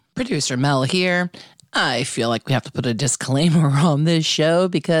Producer Mel here. I feel like we have to put a disclaimer on this show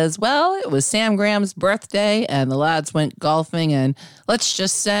because, well, it was Sam Graham's birthday and the lads went golfing and let's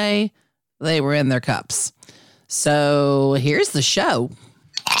just say they were in their cups. So here's the show.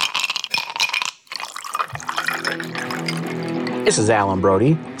 This is Alan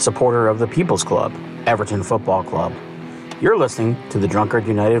Brody, supporter of the People's Club, Everton Football Club. You're listening to the Drunkard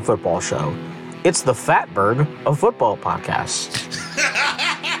United Football Show. It's the Fatberg of football podcasts.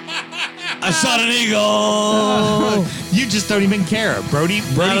 I shot an eagle. You just don't even care. Brody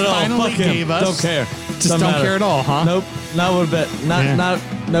finally gave us. Don't care. Just don't care at all, huh? Nope. Not one bit.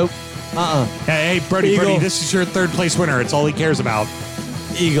 Nope. Hey, Brody, Eagle. Brody, this is your third place winner. It's all he cares about.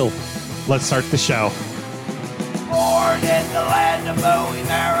 Eagle. Let's start the show. Born in the land of Bowie,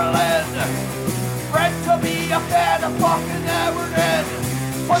 Maryland. Bred to be a fan of fucking Everton.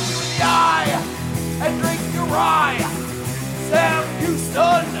 Punch you in the eye and drink your rye. Sam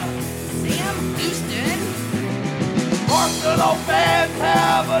Houston. Sam Houston? Arsenal fans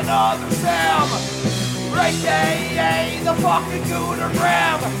have another Sam. AKA the fucking Gooner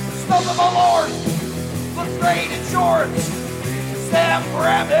Graham. Stump of a lord. Looks great in shorts. Sam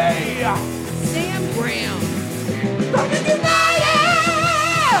Grammy. Sam Graham. Fucking United!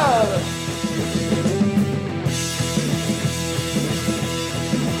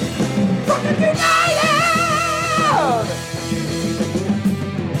 Fucking United!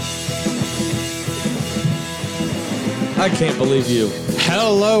 I can't believe you.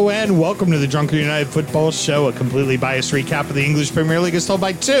 Hello and welcome to the Drunkard United Football Show, a completely biased recap of the English Premier League is told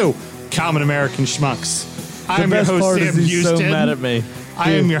by two common American schmucks. I am your host, Sam Houston. So mad at me.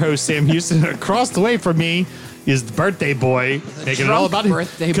 I am your host, Sam Houston. Across the way from me is the birthday boy, making it all about him.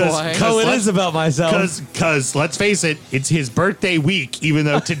 Birthday boy. Oh, it is about myself. Because let's face it, it's his birthday week, even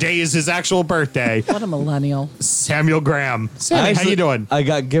though today is his actual birthday. What a millennial. Samuel Graham. Sammy, how you doing? I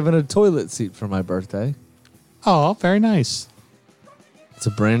got given a toilet seat for my birthday. Oh, very nice. It's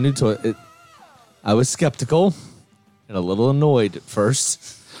a brand new toilet. I was skeptical and a little annoyed at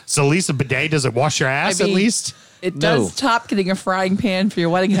first. So, Lisa Bidet, does it wash your ass I mean, at least? It No. does top getting a frying pan for your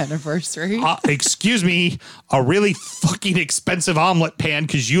wedding anniversary. Excuse me, a really fucking expensive omelet pan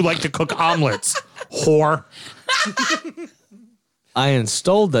because you like to cook omelets, whore. I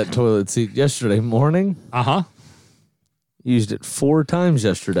installed that toilet seat yesterday morning. Uh-huh. Used it 4 times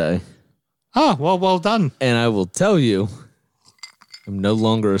yesterday. Oh, well done. And I will tell you, I'm no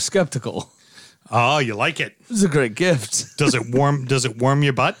longer skeptical. Oh, you like it. It was a great gift. Does it warm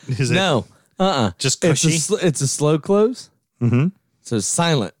your butt? Is it No. just It's cushy? it's a slow close. Mm-hmm. So it's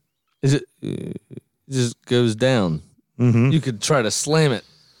silent. It just goes down. Mm-hmm. You could try to slam it.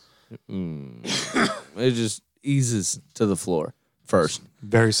 It just eases to the floor first.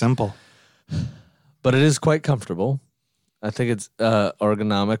 Very simple. But it is quite comfortable. I think it's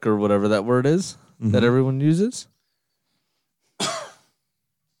ergonomic or whatever that word is that everyone uses.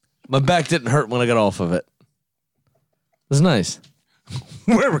 My back didn't hurt when I got off of it. It was nice.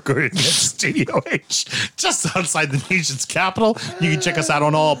 We're recording at Studio H, just outside the nation's capital. You can check us out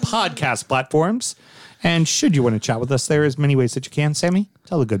on all podcast platforms. And should you want to chat with us, there is many ways that you can. Sammy,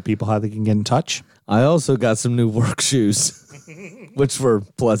 tell the good people how they can get in touch. I also got some new work shoes, which were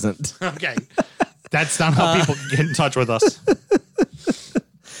pleasant. Okay. That's not how people can get in touch with us.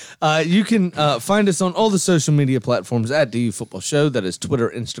 You can find us on all the social media platforms at DU Football Show. That is Twitter,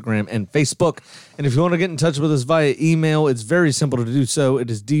 Instagram, and Facebook. And if you want to get in touch with us via email, it's very simple to do so.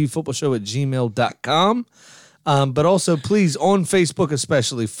 It is dufootballshow@gmail.com. But also, please, on Facebook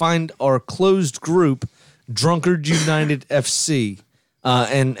especially, find our closed group, Drunkard United FC,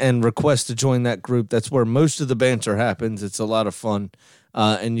 and request to join that group. That's where most of the banter happens. It's a lot of fun,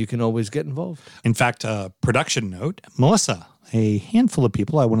 and you can always get involved. In fact, production note, Melissa, a handful of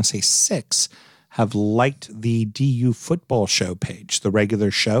people, I want to say 6, have liked the DU Football Show page, the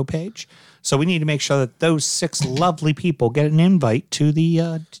regular show page. So we need to make sure that those 6 lovely people get an invite to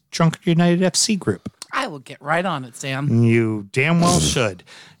the Drunkard United FC group. I will get right on it, Sam. You damn well should.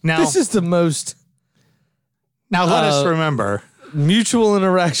 Now, This is the most let us remember. mutual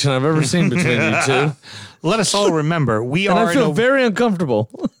interaction I've ever seen between you two. Let us all remember, we And are I feel very uncomfortable.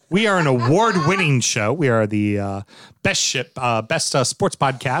 we are an award-winning show. We are the best sports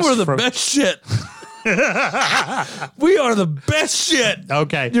podcast. We're the best shit. We are the best shit.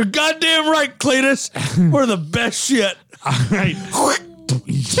 Okay. You're goddamn right, Cletus. We're the best shit. All right.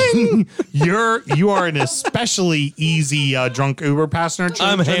 You are an especially easy drunk Uber passenger.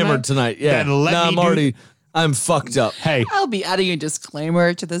 I'm hammered tonight. Yeah. Then let me I'm fucked up. Hey, I'll be adding a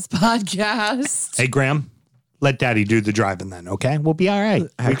disclaimer to this podcast. Graham, let Daddy do the driving then, okay? We'll be all right. We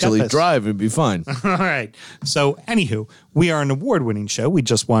got Actually, this. drive and be fine. All right. So, anywho, we are an award-winning show. We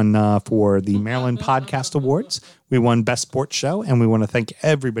just won for the Maryland Podcast Awards. We won Best Sports Show, and we want to thank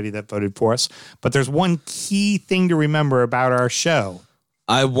everybody that voted for us. But there's one key thing to remember about our show.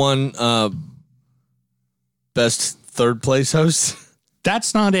 I won best third place host,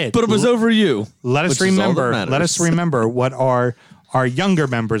 That's not it. but it was over you. Let us which is all that remember. matters. Let us remember what our younger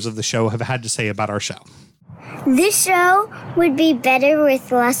members of the show have had to say about our show. This show would be better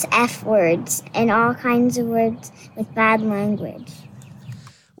with less F words and all kinds of words with bad language.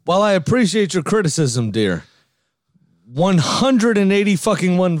 While I appreciate your criticism, dear, 180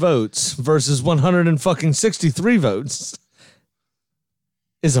 fucking 1 votes versus 163 votes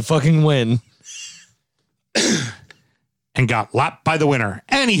is a fucking win. And got lapped by the winner.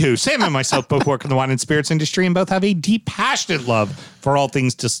 Anywho, Sam and myself both work in the wine and spirits industry and both have a deep, passionate love for all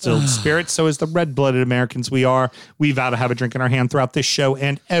things distilled spirits. So as the red-blooded Americans we are, we vow to have a drink in our hand throughout this show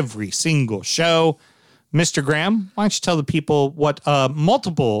and every single show. Mr. Graham, why don't you tell the people what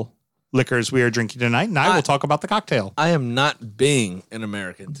multiple liquors we are drinking tonight, and I will talk about the cocktail. I am not being an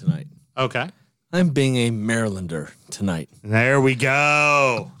American tonight. Okay. I'm being a Marylander tonight. There we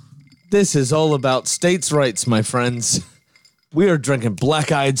go. This is all about states' rights, my friends. We are drinking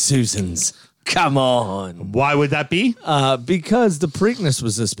Black-Eyed Susans. Come on. Why would that be? Because the Preakness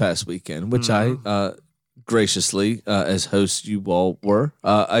was this past weekend, which I graciously, as host you all were,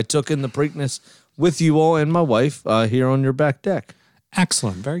 I took in the Preakness with you all and my wife here on your back deck.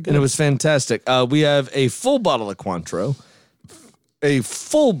 Excellent. Very good. And it was fantastic. We have a full bottle of Cointreau, a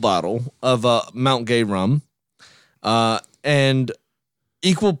full bottle of Mount Gay rum, and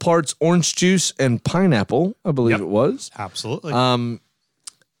equal parts orange juice and pineapple, I believe it was. Absolutely.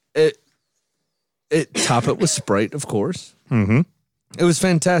 It top it with Sprite, of course. Mm-hmm. It was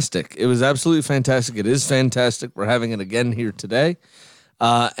fantastic. It was absolutely fantastic. It is fantastic. We're having it again here today.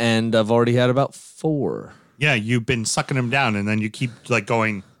 And I've already had about 4. Yeah, you've been sucking them down, and then you keep like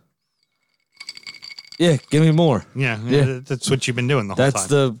going. Yeah, give me more. Yeah, Yeah. that's what you've been doing the whole That's time.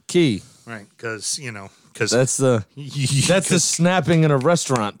 the key. Right, because because That's the snapping in a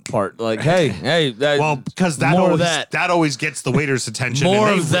restaurant part. Like, hey, because that more always, of that. always gets the waiter's attention. More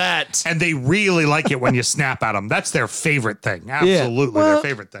and of that. and they really like it when you snap at them. That's their favorite thing. Absolutely, Well- their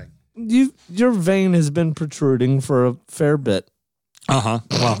favorite thing. Your vein has been protruding for a fair bit.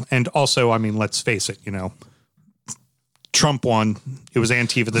 Well, and also, I mean, let's face it. Trump won. It was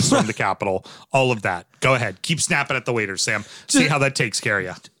Antifa that stormed the Capitol. All of that. Go ahead. Keep snapping at the waiters, Sam. See how that takes care of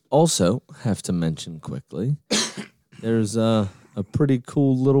you. Also, have to mention quickly, there's a pretty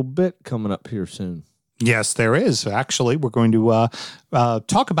cool little bit coming up here soon. Yes, there is. Actually, we're going to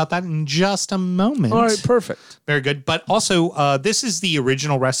talk about that in just a moment. All right, perfect. Very good. But also, this is the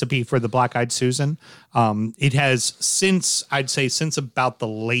original recipe for the Black-Eyed Susan. It has since about the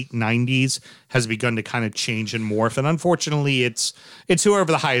late 90s has begun to kind of change and morph. And unfortunately, it's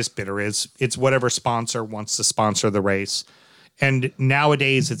whoever the highest bidder is. It's whatever sponsor wants to sponsor the race. And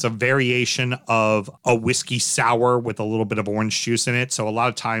nowadays, it's a variation of a whiskey sour with a little bit of orange juice in it. So a lot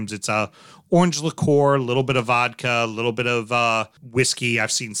of times it's a orange liqueur, a little bit of vodka, a little bit of whiskey.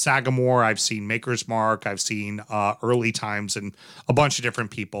 I've seen Sagamore. I've seen Maker's Mark. I've seen Early Times and a bunch of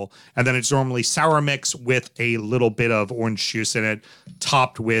different people. And then it's normally sour mix with a little bit of orange juice in it,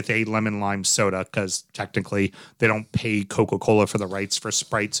 topped with a lemon lime soda, because technically they don't pay Coca-Cola for the rights for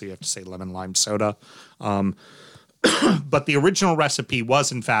Sprite, so you have to say lemon lime soda. But the original recipe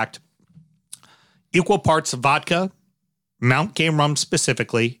was, in fact, equal parts of vodka, Mount Gay rum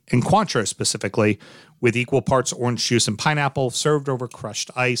specifically, and Cointreau specifically, with equal parts orange juice and pineapple, served over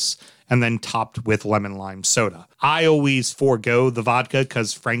crushed ice, and then topped with lemon lime soda. I always forego the vodka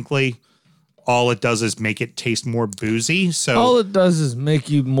because, frankly, all it does is make it taste more boozy. So All it does is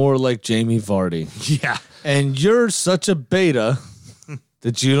make you more like Jamie Vardy. yeah. And you're such a beta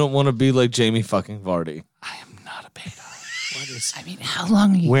that you don't want to be like Jamie fucking Vardy. I am not a beta. What is I mean, how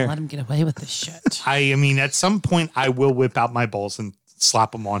long are you Where? going to let him get away with this shit? I mean, at some point, I will whip out my balls and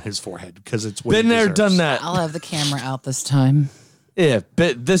slap them on his forehead because it's what Been he there, deserves. done that. I'll have the camera out this time. Yeah,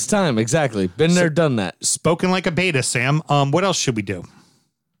 but this time, exactly. Been there, done that. Spoken like a beta, Sam. What else should we do?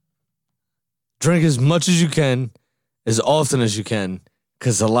 Drink as much as you can, as often as you can,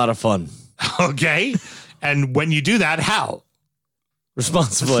 because it's a lot of fun. Okay. And when you do that, how?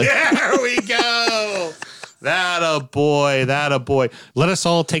 Responsibly. There we go. That a boy. Let us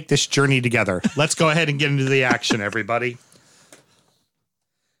all take this journey together. Let's go ahead and get into the action, everybody.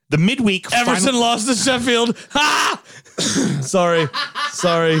 The midweek Everton lost to Sheffield. Ha! Sorry.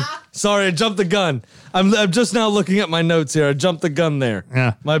 Sorry, I jumped the gun. I'm just now looking at my notes here. I jumped the gun there.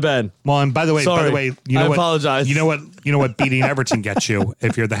 Yeah. My bad. Well, and by the way, Sorry. you know I what, apologize. You know what beating Everton gets you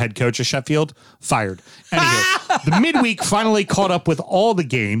if you're the head coach of Sheffield? Fired. Anywho, the midweek finally caught up with all the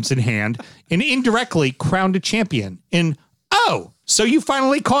games in hand and indirectly crowned a champion. So you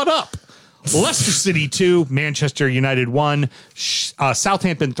finally caught up. Leicester City 2, Manchester United 1,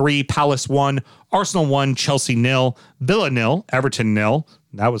 Southampton 3, Palace 1, Arsenal 1, Chelsea 0, Villa 0, Everton 0.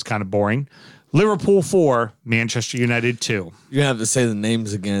 That was kind of boring. Liverpool 4, Manchester United 2. You're gonna have to say the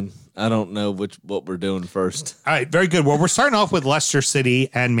names again. I don't know what we're doing first. All right, very good. Well, we're starting off with Leicester City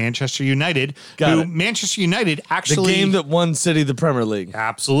and Manchester United. Got it. Manchester United The actually game that won City the Premier League.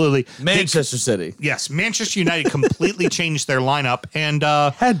 absolutely Manchester City. Yes, Manchester United completely changed their lineup, and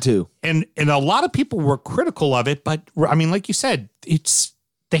Had to. and a lot of people were critical of it, but I mean, like you said,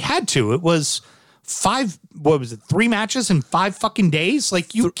 they had to. It was 3 matches in 5 fucking days.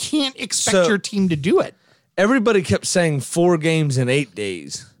 Like, you can't expect your team to do it. Everybody kept saying 4 games in 8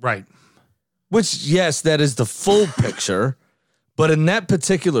 days. Right. Which, yes, that is the full picture. But in that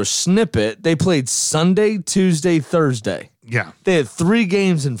particular snippet, they played Sunday, Tuesday, Thursday. Yeah. They had 3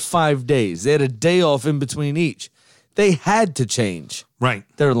 games in 5 days. They had a day off in between each. They had to change Right.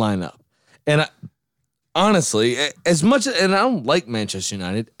 their lineup. And honestly, as much, and I don't like Manchester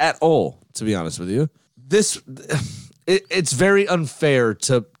United at all, to be honest with you. It's very unfair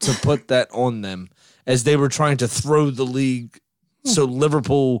to put that on them, as they were trying to throw the league so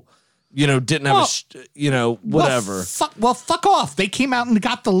Liverpool, didn't have whatever. Well, fuck off. They came out and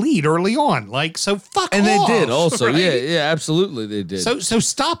got the lead early on. Like, so fuck And off. they did also. right? Yeah, absolutely they did. So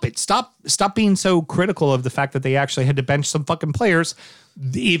stop it. Stop being so critical of the fact that they actually had to bench some fucking players.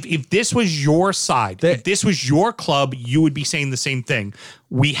 If this was your side, if this was your club, you would be saying the same thing.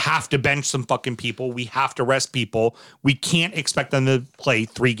 We have to bench some fucking people. We have to rest people. We can't expect them to play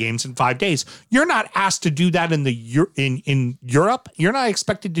 3 games in 5 days. You're not asked to do that in Europe. You're not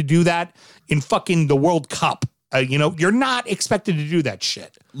expected to do that in fucking the World Cup. You're not expected to do that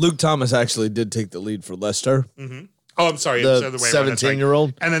shit. Luke Thomas actually did take the lead for Leicester. Mm-hmm. Oh, I'm sorry. The it was the other way around. That's right.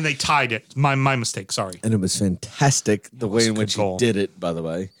 17-year-old. And then they tied it. My mistake. Sorry. And it was fantastic the way in which he did it, by the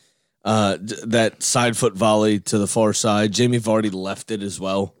way. That side foot volley to the far side. Jamie Vardy left it as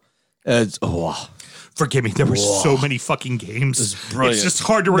well. Forgive me. There were so many fucking games. Brilliant. It's just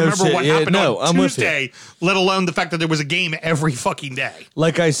hard to remember what happened on I'm with you. Tuesday, let alone the fact that there was a game every fucking day.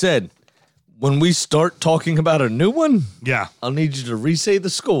 Like I said, when we start talking about a new one, Yeah. I'll need you to re-say the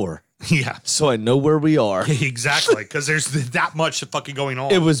score Yeah. so I know where we are. Exactly. Because there's that much fucking going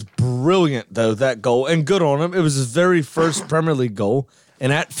on. It was brilliant, though, that goal. And good on him. It was his very first Premier League goal.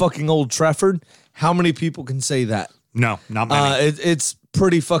 And at fucking Old Trafford, how many people can say that? No, not many. It's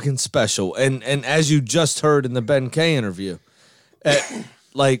pretty fucking special. And as you just heard in the Ben Kay interview,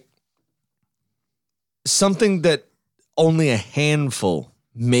 like something that only a handful,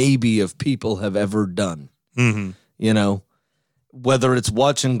 maybe, of people have ever done. Mm-hmm. Whether it's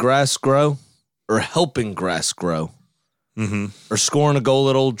watching grass grow or helping grass grow or scoring a goal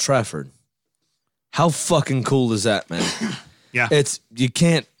at Old Trafford. How fucking cool is that, man? Yeah. You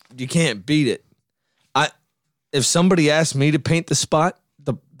can't beat it. If somebody asked me to paint the spot,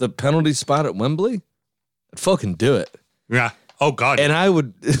 the penalty spot at Wembley, I'd fucking do it. Yeah. Oh, God. And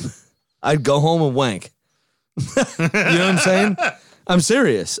I'd go home and wank. You know what I'm saying? I'm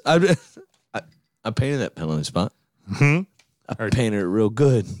serious. I painted that penalty spot. Mm-hmm. I painted it real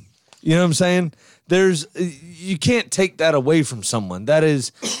good. You know what I'm saying? You can't take that away from someone. That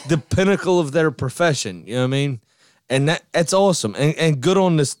is the pinnacle of their profession. You know what I mean? And that's awesome. And good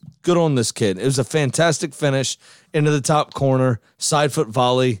on this kid. It was a fantastic finish into the top corner, side foot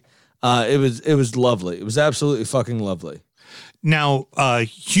volley. It was lovely. It was absolutely fucking lovely. Now,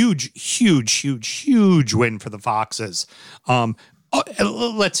 huge win for the Foxes.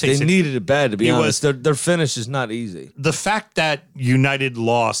 Let's say they needed it bad, to be honest. Was, their finish is not easy. The fact that United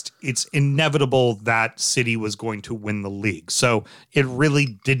lost, it's inevitable that City was going to win the league. So it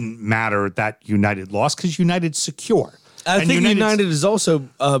really didn't matter that United lost because United's secure. I think United is also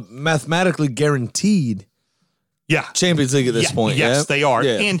mathematically guaranteed Champions League at this point. Yes, they are.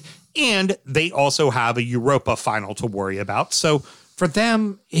 Yeah. And they also have a Europa final to worry about. So for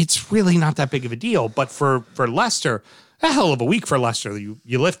them, it's really not that big of a deal. But for Leicester, a hell of a week for Leicester. You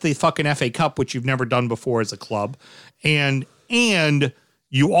lift the fucking FA Cup, which you've never done before as a club. And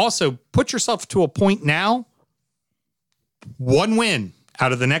you also put yourself to a point now, 1 win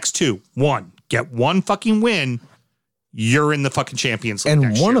out of the next 2. Get 1 fucking win, you're in the fucking Champions League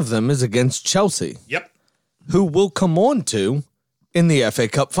and one of them is against Chelsea. Yep. Who we'll come on to in the FA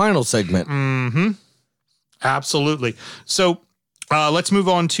Cup final segment. Mm-hmm. Absolutely. So Let's move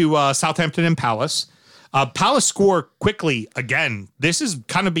on to Southampton and Palace. Palace score quickly again. This has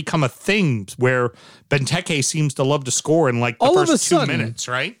kind of become a thing where Benteke seems to love to score in like the first 2 minutes,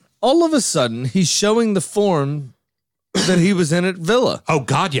 right? All of a sudden, he's showing the form that he was in at Villa. Oh,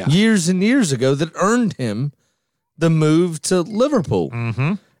 God, yeah. Years and years ago that earned him the move to Liverpool.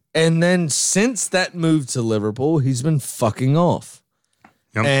 Mm-hmm. And then since that move to Liverpool, he's been fucking off.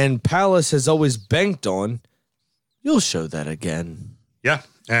 Yep. And Palace has always banked on, you'll show that again. Yeah.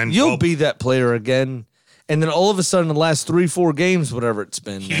 And You'll be that player again. And then all of a sudden, the last 3-4 games, whatever it's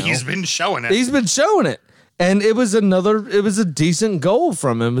been now, he's been showing it. he's been showing it. And it was a decent goal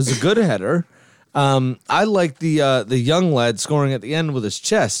from him. It was a good header. I like the young lad scoring at the end with his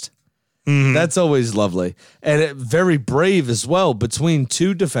chest. Mm-hmm. That's always lovely. And very brave as well between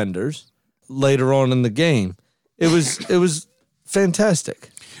two defenders later on in the game. It was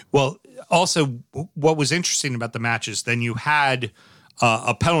fantastic. Well, also, what was interesting about the match is then you had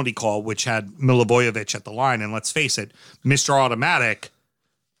a penalty call, which had Milivojevic at the line. And let's face it, Mr. Automatic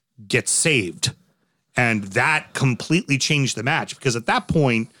gets saved. And that completely changed the match because at that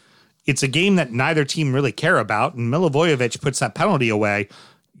point, it's a game that neither team really care about. And Milivojevic puts that penalty away.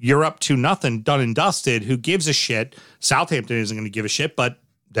 You're up 2-0, done and dusted. Who gives a shit? Southampton isn't going to give a shit. But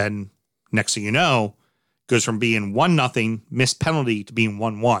then next thing you know, goes from being 1-0, missed penalty, to being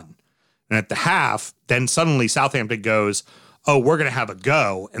 1-1. And at the half, then suddenly Southampton goes, oh, we're going to have a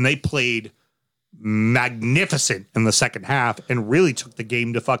go. And they played magnificent in the second half and really took the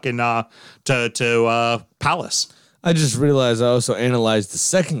game to fucking to Palace. I just realized I also analyzed the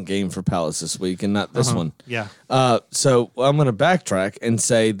second game for Palace this week and not this one. Yeah. So I'm going to backtrack and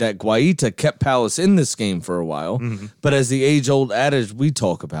say that Guaita kept Palace in this game for a while. Mm-hmm. But as the age-old adage we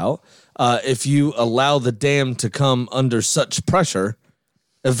talk about, if you allow the dam to come under such pressure,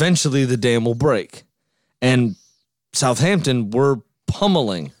 eventually the dam will break. And Southampton were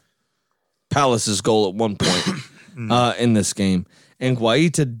pummeling Palace's goal at one point in this game. And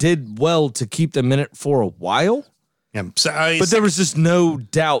Guaita did well to keep them in it for a while. Yeah. But there was just no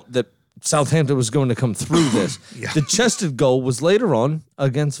doubt that Southampton was going to come through this. Yeah. The chested goal was later on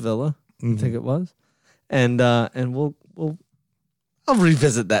against Villa, I think it was. And we'll I'll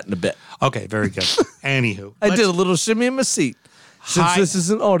revisit that in a bit. Okay, very good. Anywho. I did a little shimmy in my seat since this is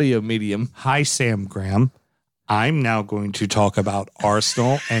an audio medium. Hi, Sam Graham. I'm now going to talk about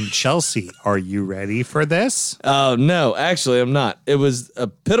Arsenal and Chelsea. Are you ready for this? Oh, no, actually, I'm not. It was a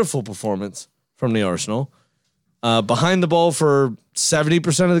pitiful performance from the Arsenal. Behind the ball for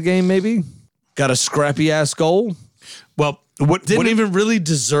 70% of the game, maybe. Got a scrappy-ass goal. Well, Didn't even really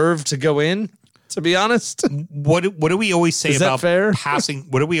deserve to go in, to be honest. What do we always say Is that about fair? passing?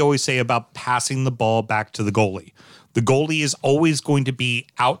 What do we always say about passing the ball back to the goalie? The goalie is always going to be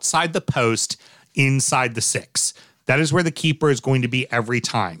outside the post, inside the 6. That is where the keeper is going to be every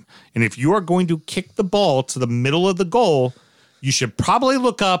time. And if you are going to kick the ball to the middle of the goal, you should probably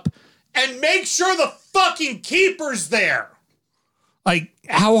look up and make sure the fucking keeper's there. Like,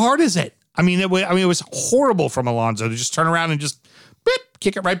 how hard is it? I mean, it was horrible from Alonso to just turn around and just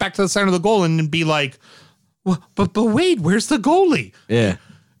kick it right back to the center of the goal and then be like, well, but wait, where's the goalie? Yeah.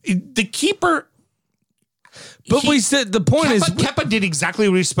 The keeper. But we said the point Kepa did exactly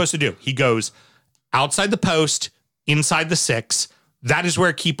what he's supposed to do. He goes outside the post, inside the 6. That is where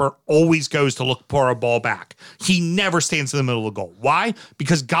a keeper always goes to look for a ball back. He never stands in the middle of the goal. Why?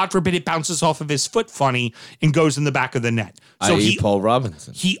 Because God forbid it bounces off of his foot funny and goes in the back of the net. So Paul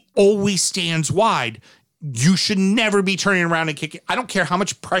Robinson. He always stands wide. You should never be turning around and kicking. I don't care how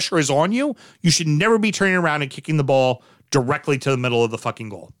much pressure is on you. You should never be turning around and kicking the ball directly to the middle of the fucking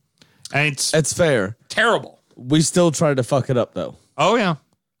goal. And That's fair. Terrible. We still tried to fuck it up, though. Oh, yeah.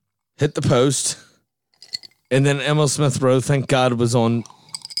 Hit the post. And then Emil Smith Rowe, thank God, was on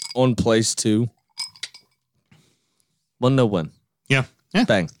place too. 1-0 Yeah.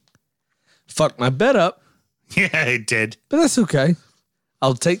 Bang. Fucked my bet up. Yeah, it did. But that's okay.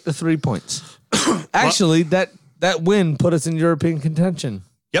 I'll take the 3 points. Actually, that win put us in European contention.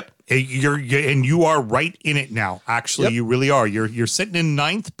 Yep. You are right in it now. Actually, Yep. You really are. You're sitting in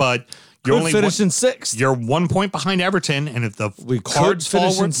 9th, but you're Could only finish in 6th. You're 1 point behind Everton, and if the cards fall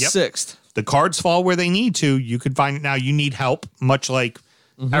finish where, in 6th. the cards fall where they need to, you could find it now. You need help, much like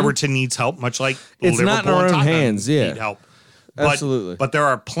Everton needs help, much like It's Liverpool not in our and own Tottenham hands, yeah. need help. Absolutely. But there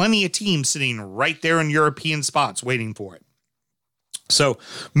are plenty of teams sitting right there in European spots waiting for it. So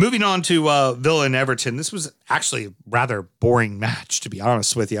moving on to Villa and Everton, this was actually a rather boring match, to be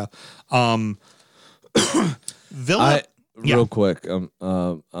honest with you. Villa. Real quick, I'm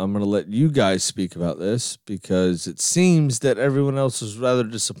going to let you guys speak about this because it seems that everyone else was rather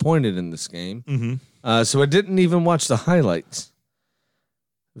disappointed in this game. Mm-hmm. So I didn't even watch the highlights.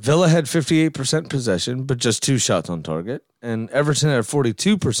 Villa had 58% possession, but just 2 shots on target. And Everton had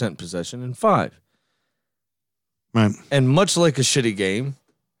 42% possession and 5. Right. And much like a shitty game,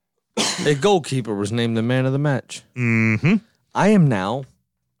 a goalkeeper was named the man of the match. Mm-hmm. I am now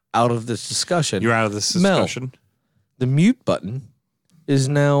out of this discussion. You're out of this discussion. Mel, the mute button is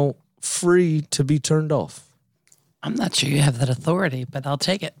now free to be turned off. I'm not sure you have that authority, but I'll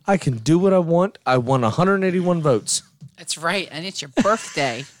take it. I can do what I want. I won 181 votes. That's right, and it's your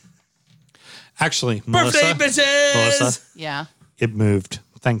birthday. Actually, Birthday Melissa, bitches! Melissa, Yeah. it moved.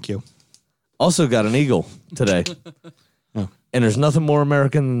 Thank you. Also got an eagle today. Oh. And there's nothing more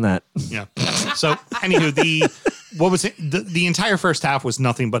American than that. Yeah. So, anywho, the entire first half was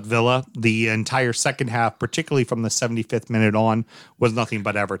nothing but Villa. The entire second half, particularly from the 75th minute on, was nothing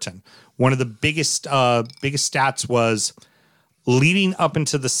but Everton. One of the biggest stats was leading up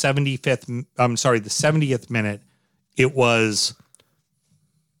into the 70th minute. It was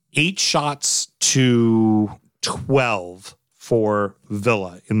 8 shots to 12 for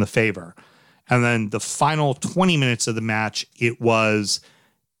Villa in the favor. And then the final 20 minutes of the match, it was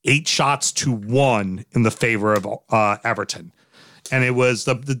 8 shots to 1 in the favor of Everton. And it was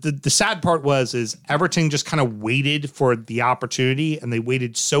the sad part is Everton just kind of waited for the opportunity, and they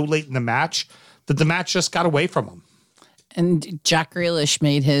waited so late in the match that the match just got away from them. And Jack Grealish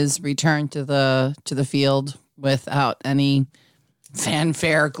made his return to the field without any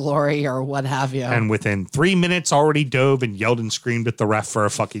fanfare, glory, or what have you. And within 3 minutes already dove and yelled and screamed at the ref for a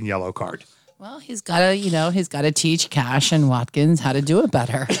fucking yellow card. Well, he's gotta teach Cash and Watkins how to do it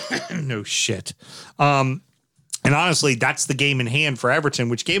better. No shit. And honestly, that's the game in hand for Everton,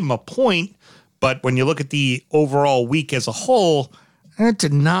 which gave them a point. But when you look at the overall week as a whole, it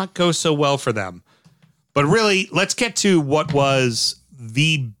did not go so well for them. But really, let's get to what was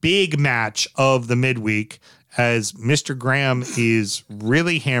the big match of the midweek, as Mr. Graham is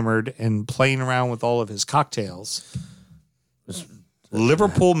really hammered and playing around with all of his cocktails.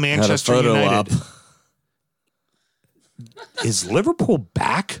 Liverpool, Manchester United. Is Liverpool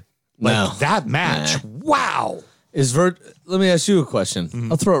back? No. That match. Wow. Let me ask you a question.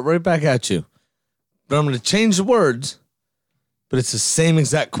 I'll throw it right back at you. But I'm going to change the words, but it's the same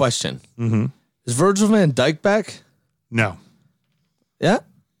exact question. Mm-hmm. Is Virgil van Dijk back? No. Yeah?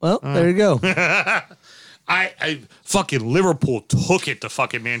 Well, there you go. I fucking Liverpool took it to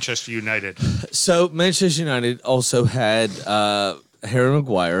fucking Manchester United. So Manchester United also had Harry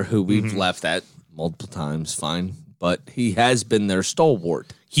Maguire, who we've laughed at multiple times, fine. But he has been their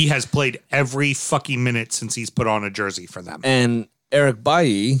stalwart. He has played every fucking minute since he's put on a jersey for them. And Eric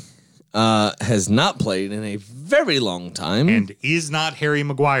Bailly has not played in a very long time. And is not Harry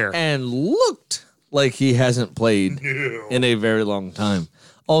Maguire. And looked like he hasn't played in a very long time.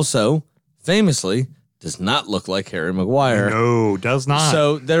 Also, famously, does not look like Harry Maguire. No, does not.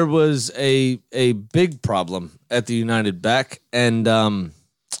 So there was a big problem at the United back, and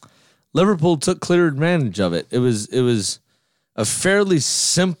Liverpool took clear advantage of it. It was a fairly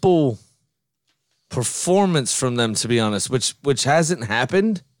simple performance from them, to be honest, which hasn't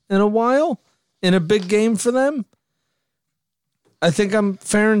happened in a while in a big game for them. I think I'm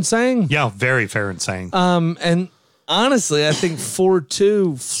fair in saying. Yeah, very fair in saying. And honestly, I think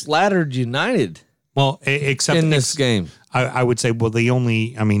 4-2 flattered United. Well, except in this game, I would say,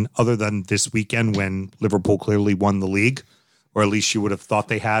 other than this weekend when Liverpool clearly won the league, or at least you would have thought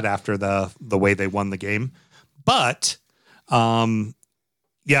they had after the way they won the game. But, it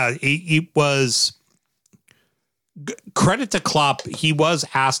was credit to Klopp. He was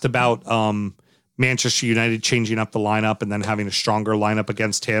asked about Manchester United changing up the lineup and then having a stronger lineup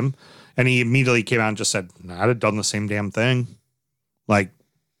against him. And he immediately came out and just said, I'd have done the same damn thing. I'd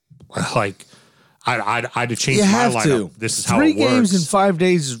have changed my lineup. This is how it works. 3 games in 5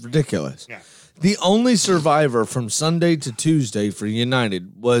 days is ridiculous. Yeah. The only survivor from Sunday to Tuesday for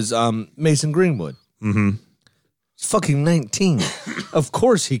United was Mason Greenwood. Mm-hmm. He's fucking 19. Of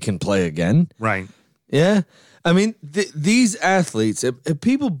course he can play again. Right. Yeah. I mean, these athletes, if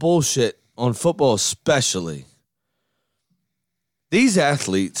people bullshit on football especially, these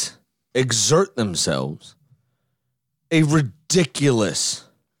athletes exert themselves a ridiculous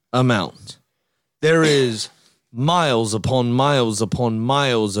amount. There is miles upon miles upon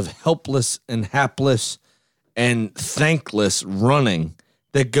miles of helpless and hapless and thankless running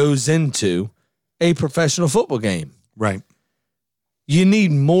that goes into a professional football game. Right. You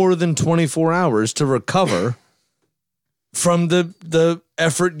need more than 24 hours to recover from the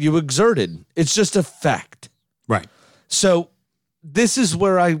effort you exerted. It's just a fact. Right. So this is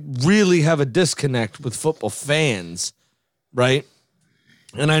where I really have a disconnect with football fans, right?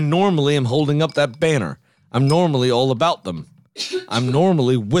 And I normally am holding up that banner. I'm normally all about them. I'm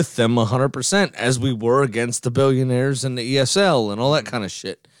normally with them 100%, as we were against the billionaires and the ESL and all that kind of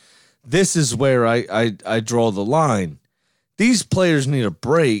shit. This is where I draw the line. These players need a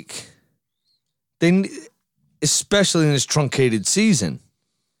break. Especially in this truncated season.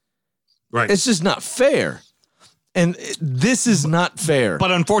 Right. It's just not fair. And this is not fair.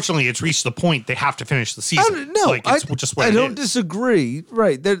 But unfortunately, it's reached the point they have to finish the season. I don't disagree.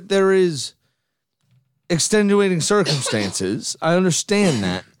 Right. There is extenuating circumstances. I understand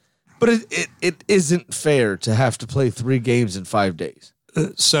that. But it isn't fair to have to play 3 games in 5 days.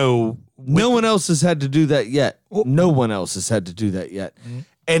 No one else has had to do that yet. No one else has had to do that yet.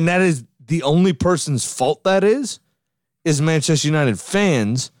 And that is the only person's fault that is Manchester United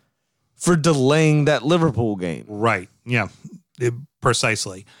fans for delaying that Liverpool game. Right. Yeah,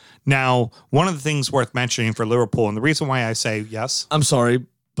 precisely. Now, one of the things worth mentioning for Liverpool, and the reason why I say yes. I'm sorry,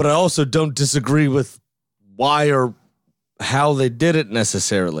 but I also don't disagree with why or how they did it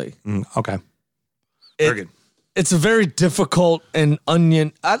necessarily. Okay. Very good. It's a very difficult and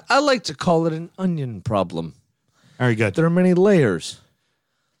onion. I like to call it an onion problem. Very good. There are many layers,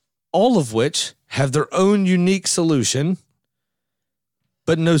 all of which have their own unique solution,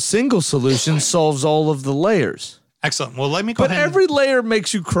 but no single solution solves all of the layers. Excellent. Well, let me go But ahead. every layer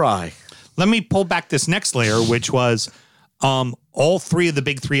makes you cry. Let me pull back this next layer, which was all 3 of the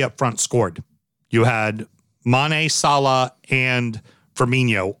big 3 up front scored. You had Mane, Salah, and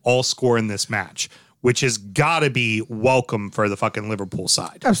Firmino all score in this match, which has got to be welcome for the fucking Liverpool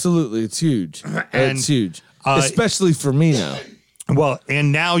side. Absolutely. It's huge. It's huge. Especially for me now. Well,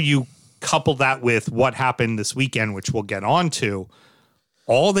 and now you couple that with what happened this weekend, which we'll get on to.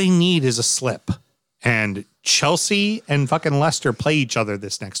 All they need is a slip. And Chelsea and fucking Leicester play each other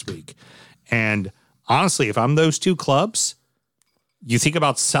this next week. And honestly, if I'm those 2 clubs, you think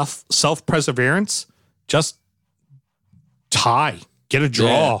about self-perseverance, just tie, get a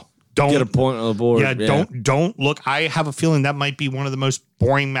draw. Yeah. Don't get a point on the board. Yeah, don't look. I have a feeling that might be one of the most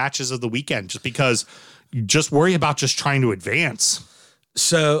boring matches of the weekend, just because you just worry about just trying to advance.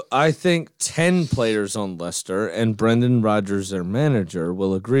 So I think 10 players on Leicester and Brendan Rodgers, their manager,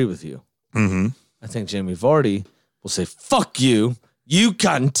 will agree with you. Mm-hmm. I think Jamie Vardy will say, fuck you, you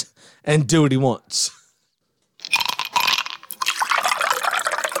cunt, and do what he wants.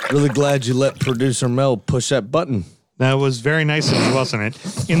 Really glad you let producer Mel push that button. That was very nice of you, wasn't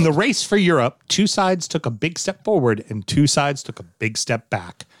it? In the race for Europe, 2 sides took a big step forward and 2 sides took a big step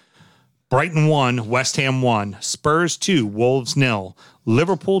back. Brighton 1, West Ham 1, Spurs 2, Wolves 0,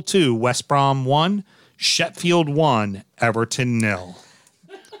 Liverpool 2, West Brom 1, Sheffield 1, Everton 0.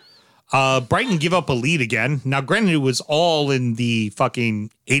 Brighton give up a lead again. Now, granted, it was all in the fucking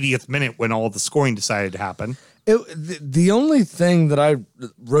 80th minute when all the scoring decided to happen. The only thing that I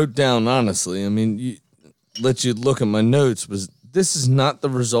wrote down, honestly, I mean, let you look at my notes, was this is not the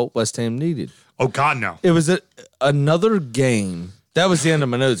result West Ham needed. Oh, God, no. It was another game. That was the end of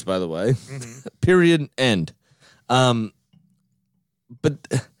my notes, by the way. Mm-hmm. Period, end. But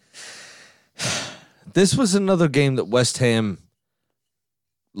this was another game that West Ham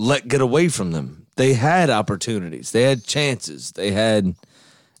let get away from them. They had opportunities. They had chances. They had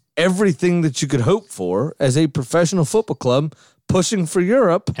everything that you could hope for as a professional football club pushing for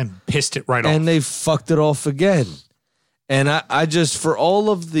Europe. And pissed it right off. And they fucked it off again. And I just, for all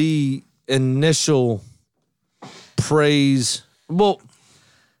of the initial praise, well,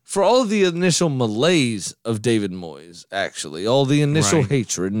 for all of the initial malaise of David Moyes, actually, all the initial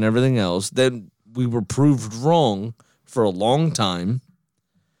hatred and everything else, then we were proved wrong for a long time.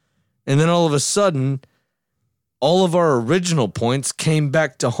 And then all of a sudden, all of our original points came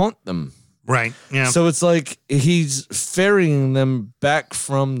back to haunt them. Right. Yeah. So it's like he's ferrying them back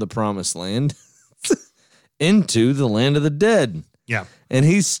from the promised land into the land of the dead. Yeah. And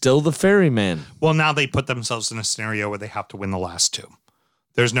he's still the ferryman. Well, now they put themselves in a scenario where they have to win the last 2.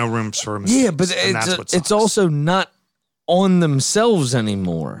 There's no room for mistakes. Yeah, but it's also not on themselves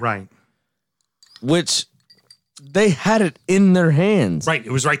anymore. Right. Which they had it in their hands. Right.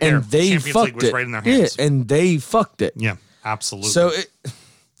 It was right there. And they Champions fucked League was it. right in their hands. Yeah, and they fucked it. Yeah, absolutely. So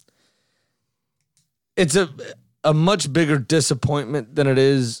it's a much bigger disappointment than it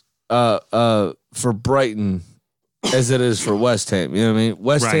is for Brighton as it is for West Ham. You know what I mean?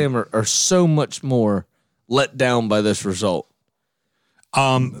 West Ham are so much more let down by this result.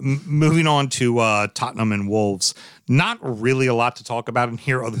 Moving on to Tottenham and Wolves. Not really a lot to talk about in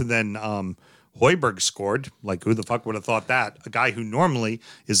here other than Højbjerg scored. Like, who the fuck would have thought that? A guy who normally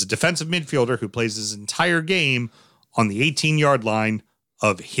is a defensive midfielder who plays his entire game on the 18-yard line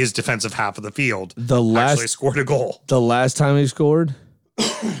of his defensive half of the field actually scored a goal. The last time he scored,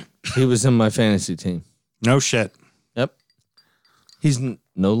 he was in my fantasy team. No shit. Yep. He's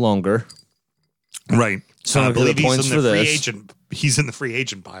no longer. Right. So I I'll believe get points he's in for the free this. agent. He's in the free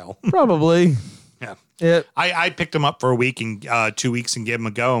agent pile. Probably. Yeah. Yeah. I picked him up for a week and 2 weeks and gave him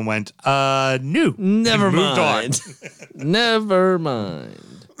a go and went, no. Never And moved mind. Never mind.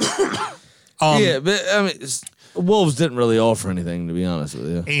 Yeah, but I mean, Wolves didn't really offer anything, to be honest with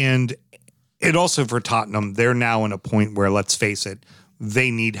you. And it also for Tottenham, they're now in a point where, let's face it,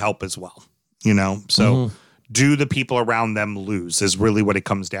 they need help as well. You know, so do the people around them lose is really what it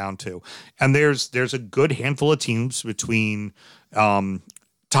comes down to. And there's a good handful of teams between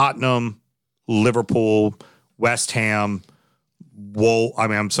Tottenham, Liverpool, West Ham,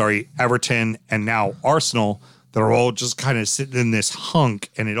 Everton, and now Arsenal that are all just kind of sitting in this hunk,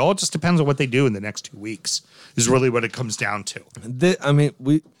 and it all just depends on what they do in the next 2 weeks is really what it comes down to.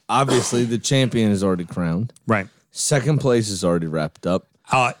 We obviously the champion is already crowned. Right. Second place is already wrapped up.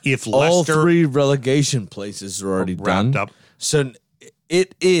 If All Leicester 3 relegation places are already wrapped done. up, So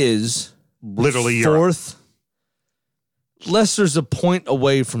it is literally Europe. fourth. Leicester's a point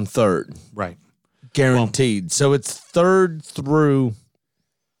away from third, Right. guaranteed. So it's third through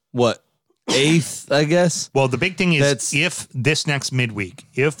what? 8th, I guess. Well, the big thing is That's- if this next midweek,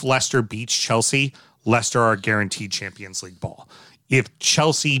 if Leicester beats Chelsea, Leicester are guaranteed Champions League ball. If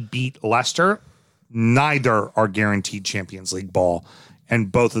Chelsea beat Leicester, neither are guaranteed Champions League ball,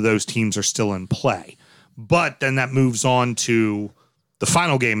 and both of those teams are still in play. But then that moves on to the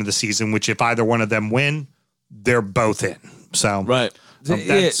final game of the season, which if either one of them win, they're both in. So Right.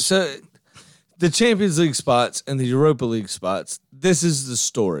 So the Champions League spots and the Europa League spots, this is the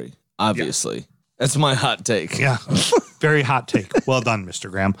story, obviously. That's my hot take. yeah, very hot take. Well done, Mr.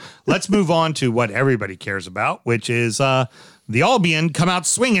 Graham. Let's move on to what everybody cares about, which is the Albion come out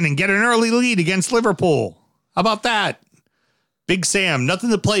swinging and get an early lead against Liverpool. How about that? Big Sam, nothing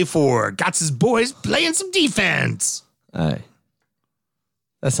to play for. Got his boys playing some defense. Hey,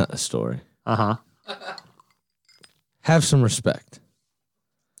 that's not the story. Uh-huh. Have some respect.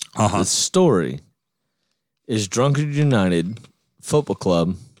 The story is Drunkard United Football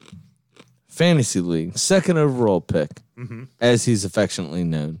Club Fantasy League, second overall pick, as he's affectionately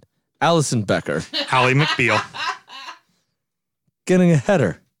known, Allison Becker, Hallie McBeal. getting a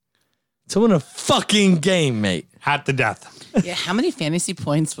header to win a fucking game, mate. At the death. Yeah, how many fantasy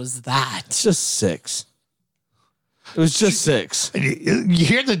points was that? It's just 6. It was just 6. You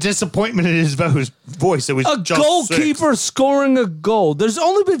hear the disappointment in his voice. It was A just goalkeeper scoring a goal. There's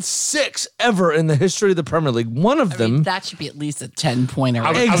only been 6 ever in the history of the Premier League. One of them. That should be at least a 10-pointer.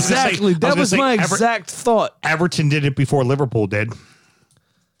 I was gonna say- Exactly. I That was was gonna my say exact thought. Everton did it before Liverpool did.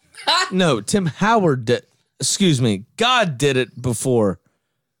 No, Tim Howard did. Excuse me. God did it before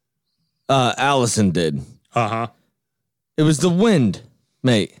Allison did. Uh-huh. It was the wind,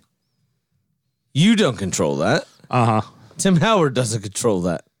 mate. You don't control that. Uh-huh. Tim Howard doesn't control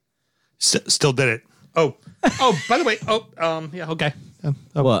that. Still did it. Oh, by the way. Yeah, okay.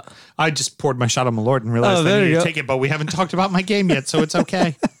 What? I just poured my shot on my Lord and realized Oh, I there needed you to go. take it, but we haven't talked about my game yet, so it's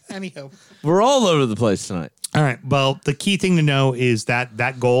okay. Anyhow. We're all over the place tonight. All right. Well, the key thing to know is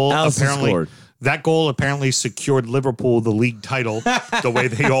that goal Allison scored. That goal apparently secured Liverpool the league title the way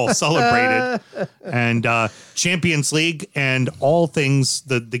they all celebrated. And Champions League and all things,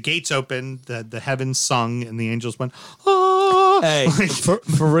 the gates opened, the heavens sung, and the angels went, oh. Hey,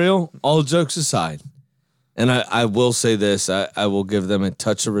 for real, all jokes aside, and I will say this, I will give them a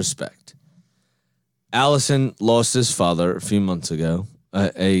touch of respect. Allison lost his father a few months ago,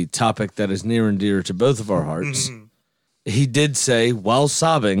 a topic that is near and dear to both of our hearts. He did say, while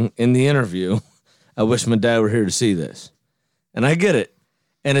sobbing in the interview, I wish my dad were here to see this. And I get it.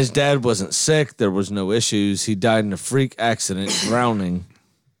 And his dad wasn't sick. There was no issues. He died in a freak accident, drowning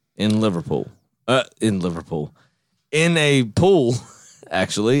in Liverpool. In a pool,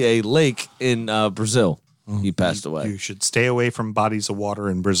 actually, a lake in Brazil. He passed away. You should stay away from bodies of water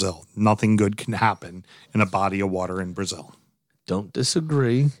in Brazil. Nothing good can happen in a body of water in Brazil. Don't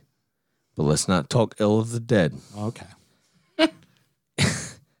disagree, but let's not talk ill of the dead. Okay.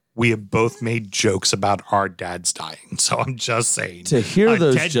 We have both made jokes about our dads dying, so I'm just saying. To hear a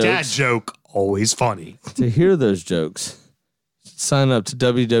those dead dad jokes- joke, always funny. To hear those jokes, sign up to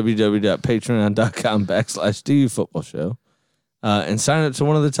www.patreon.com/DUFootballShow and sign up to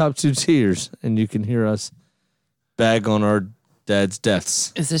one of the top 2 tiers, and you can hear us bag on our dad's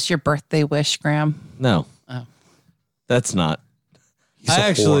deaths. Is this your birthday wish, Graham? No. Oh. That's not. He's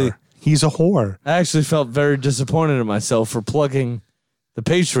a whore. I actually felt very disappointed in myself for plugging the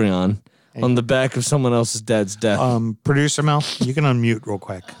Patreon on the back of someone else's dad's death. Producer Mel, you can unmute real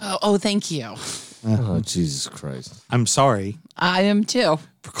quick. Oh, thank you. Oh, Jesus Christ. I'm sorry I am too.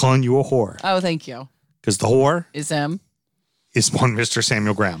 for calling you a whore. Oh, thank you. Because the whore Is him. is one Mr.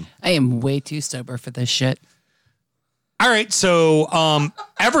 Samuel Graham. I am way too sober for this shit. All right, so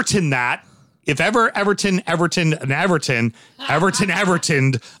Everton that. If ever Everton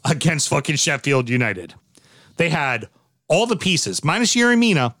against fucking Sheffield United. They had all the pieces, minus Yerry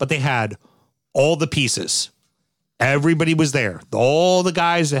Mina, but they had all the pieces. Everybody was there. All the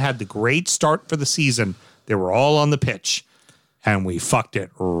guys that had the great start for the season, they were all on the pitch. And we fucked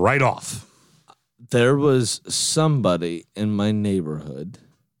it right off. There was somebody in my neighborhood,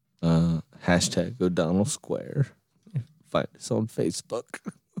 hashtag O'Donnell Square. Find us on Facebook.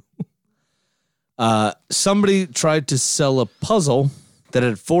 Somebody tried to sell a puzzle that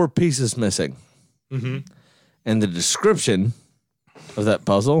had 4 pieces missing. Mm-hmm. And the description of that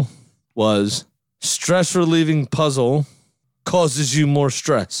puzzle was stress relieving puzzle causes you more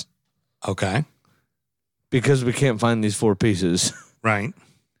stress. Okay. Because we can't find these 4 pieces. Right.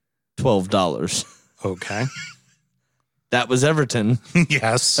 $12. Okay. That was Everton.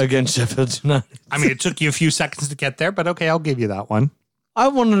 Yes. Against Sheffield United. I mean, it took you a few seconds to get there, but okay, I'll give you that one. I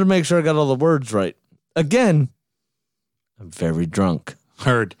wanted to make sure I got all the words right. Again, I'm very drunk.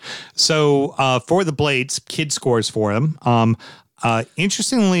 Heard. So for the Blades, kid scores for them.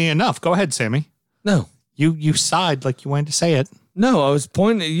 Interestingly enough, go ahead, Sammy. No. You sighed like you wanted to say it. No, I was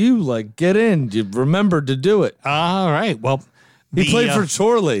pointing at you like, get in. You remembered to do it. All right. Well, he played for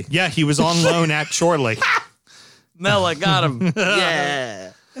Chorley. Yeah, he was on loan at Chorley. Mel, I got him.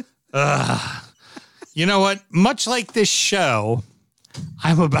 Yeah. You know what? Much like this show,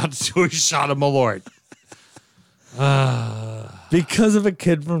 I'm about to do a shot of Malort. Because of a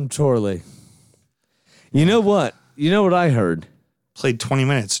kid from Chorley. You know what? You know what I heard? Played 20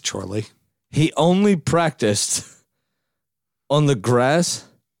 minutes at Chorley. He only practiced on the grass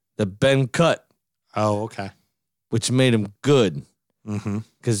that Ben cut. Oh, okay. Which made him good. Mm-hmm.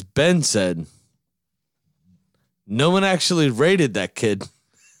 Because Ben said, no one actually rated that kid.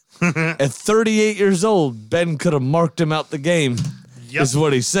 At 38 years old, Ben could have marked him out the game, is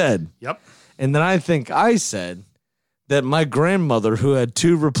what he said. Yep. And then I think I said that my grandmother, who had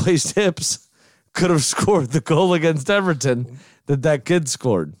 2 replaced hips, could have scored the goal against Everton that kid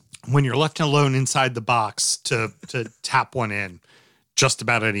scored. When you're left alone inside the box to tap one in, just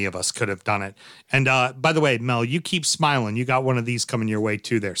about any of us could have done it. And by the way, Mel, you keep smiling. You got one of these coming your way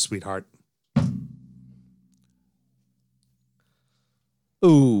too there, sweetheart.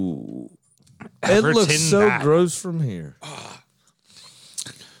 Ooh. It looks so gross from here.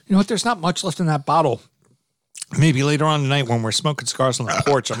 You know what? There's not much left in that bottle. Maybe later on tonight when we're smoking cigars on the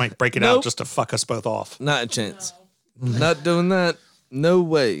porch, I might break it out just to fuck us both off. Not a chance. No. Not doing that. No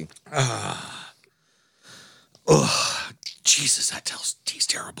way. Jesus, that tastes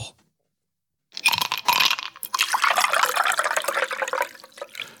terrible.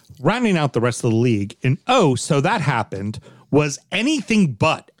 Rounding out the rest of the league, and so that happened, was anything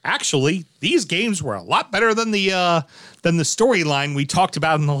but. Actually, these games were a lot better than the storyline we talked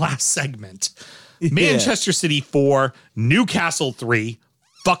about in the last segment. Yeah. Manchester City 4, Newcastle 3.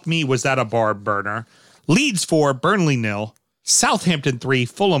 Fuck me, was that a barn burner? Leeds 4, Burnley 0. Southampton 3,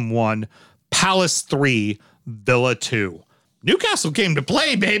 Fulham 1. Palace 3, Villa 2. Newcastle came to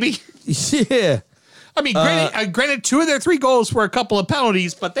play, baby. Yeah. I mean, granted, 2 of their 3 goals were a couple of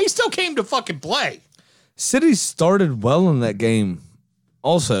penalties, but they still came to fucking play. City started well in that game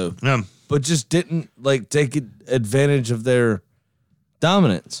also, but just didn't take advantage of their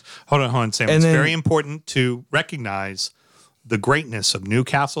dominance. Hold on, Sam. It's very important to recognize the greatness of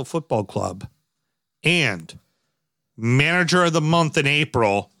Newcastle Football Club and manager of the month in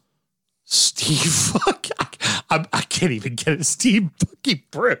April, Steve. I can't even get it. Steve fucking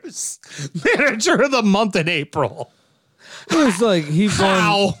Bruce, manager of the month in April. It was like he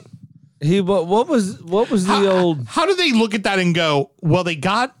won. What was the old? How do they look at that and go, well, they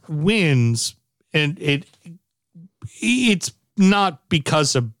got wins, and it's not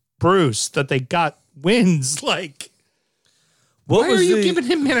because of Bruce that they got wins. Like, why are you giving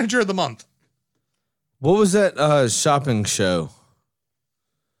him manager of the month? What was that shopping show?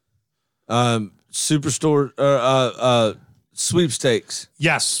 Superstore sweepstakes.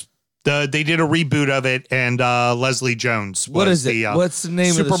 Yes. They did a reboot of it, and Leslie Jones. What is it? What's the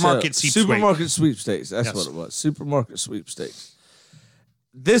name of the show? Supermarket Sweepstakes. That's what it was. Supermarket Sweepstakes.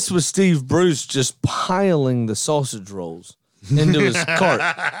 This was Steve Bruce just piling the sausage rolls into his cart.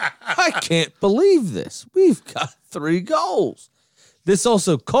 I can't believe this. We've got 3 goals. This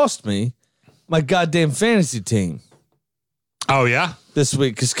also cost me my goddamn fantasy team. Oh, yeah? This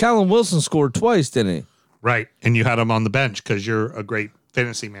week, because Callum Wilson scored twice, didn't he? Right, and you had him on the bench because you're a great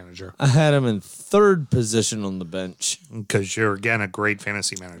fantasy manager. I had him in 3rd position on the bench. Because you're, again, a great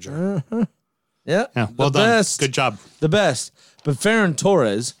fantasy manager. Yeah. Well the done. Best. Good job. The best. But Ferran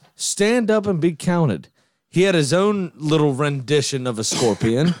Torres, stand up and be counted. He had his own little rendition of a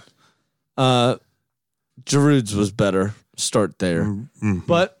scorpion. Giroud's was better. Start there. Mm-hmm.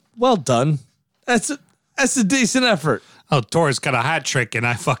 But well done. That's a decent effort. Oh, Torres got a hat trick, and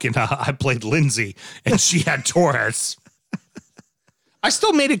I played Lindsay, and she had Torres. I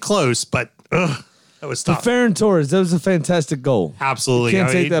still made it close, but that was tough. Ferran Torres, that was a fantastic goal. Absolutely. You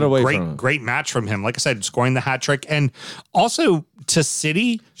can't take that away from him. Great match from him. Like I said, scoring the hat trick. And also to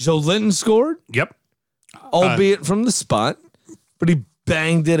City. Joe Linton scored. Yep. Albeit from the spot, but he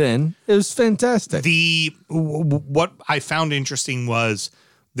banged it in. It was fantastic. What I found interesting was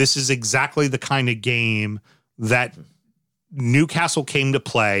this is exactly the kind of game that Newcastle came to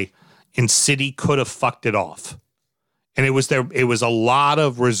play and City could have fucked it off. And it was a lot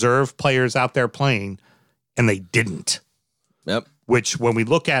of reserve players out there playing, and they didn't. Yep. Which, when we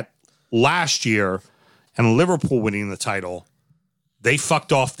look at last year and Liverpool winning the title, they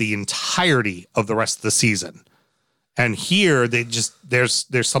fucked off the entirety of the rest of the season. And here, there's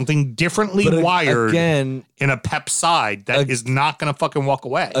something differently wired again, in a Pep side that is not going to fucking walk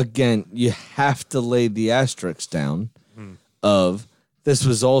away. Again, you have to lay the asterisks down of this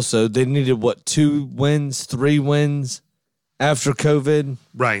was also, they needed, 2 wins, 3 wins after COVID?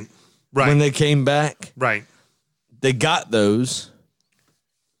 Right. When they came back? Right. They got those,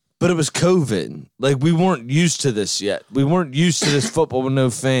 but it was COVID. Like, we weren't used to this yet. We weren't used to this football with no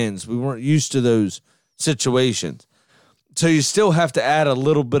fans. We weren't used to those situations. So you still have to add a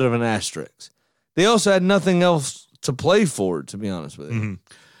little bit of an asterisk. They also had nothing else to play for, to be honest with you. Mm-hmm.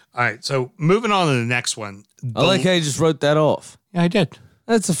 All right, so moving on to the next one. I like how you just wrote that off. Yeah, I did.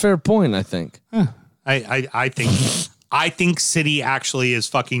 That's a fair point, I think. I think City actually is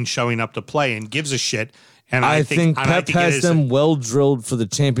fucking showing up to play and gives a shit. And I think Pep has them well drilled for the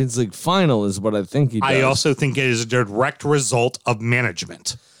Champions League final is what I think he does. I also think it is a direct result of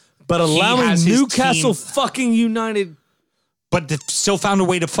management. But allowing Newcastle fucking United. But they still found a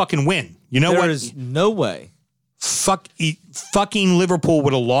way to fucking win. You know what? There is no way. Fucking Liverpool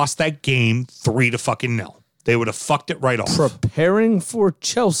would have lost that game 3-0. They would have fucked it right off. Preparing for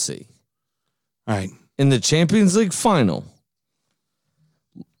Chelsea. All right. In the Champions League final,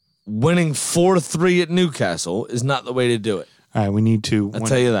 winning 4-3 at Newcastle is not the way to do it. All right, we need to. I'll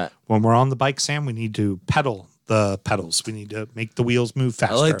tell you that. When we're on the bike, Sam, we need to pedal the pedals. We need to make the wheels move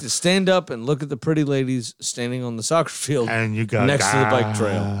faster. I like to stand up and look at the pretty ladies standing on the soccer field and you go next to the bike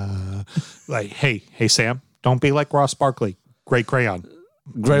trail. Like, hey, Sam, don't be like Ross Barkley. Great crayon.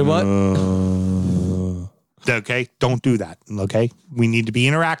 Gray what? Okay, don't do that. Okay, we need to be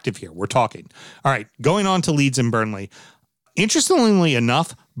interactive here. We're talking. All right, going on to Leeds and Burnley. Interestingly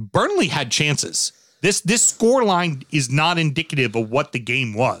enough, Burnley had chances. This scoreline is not indicative of what the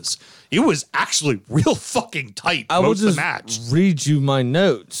game was. It was actually real fucking tight most of the match. Read you my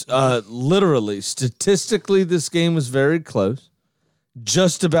notes. Literally, statistically, this game was very close.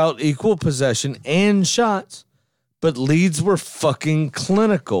 Just about equal possession and shots, but Leeds were fucking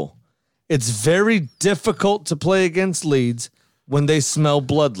clinical. It's very difficult to play against Leeds when they smell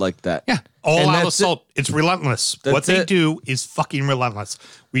blood like that. Yeah. All out assault. It's relentless. What they do is fucking relentless.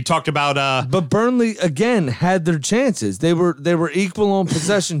 We talked about but Burnley again had their chances. They were equal on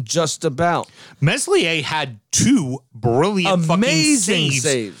possession just about. Meslier had 2 brilliant amazing fucking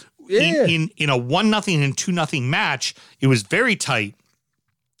saves. Yeah. In a 1-0 and 2-0 match. It was very tight.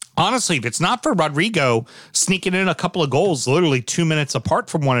 Honestly, if it's not for Rodrigo sneaking in a couple of goals literally 2 minutes apart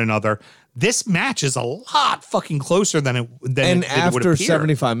from one another, this match is a lot fucking closer than it would appear. After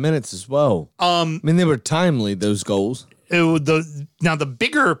 75 minutes as well. I mean, they were timely, those goals. Now, the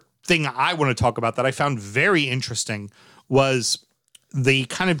bigger thing I want to talk about that I found very interesting was the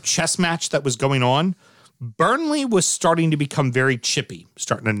kind of chess match that was going on. Burnley was starting to become very chippy,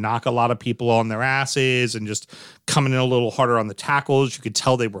 starting to knock a lot of people on their asses and just coming in a little harder on the tackles. You could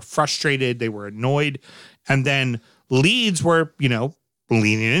tell they were frustrated. They were annoyed. And then Leeds were,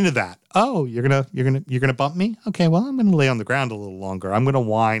 leaning into that. Oh, you're gonna bump me? Okay, well, I'm gonna lay on the ground a little longer. I'm gonna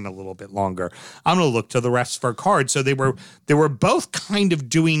whine a little bit longer. I'm gonna look to the refs for a card. So they were both kind of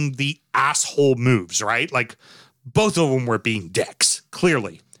doing the asshole moves, right? Like both of them were being dicks,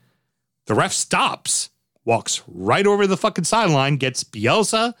 clearly. The ref stops, walks right over the fucking sideline, gets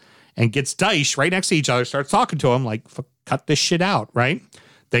Bielsa and gets Dyche right next to each other, starts talking to him like, cut this shit out, right?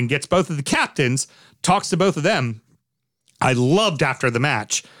 Then gets both of the captains, talks to both of them. I loved after the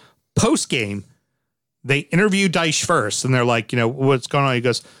match. Post-game, they interview Dyche first, and they're like, what's going on? He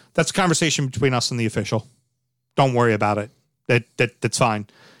goes, that's a conversation between us and the official. Don't worry about it. That's fine.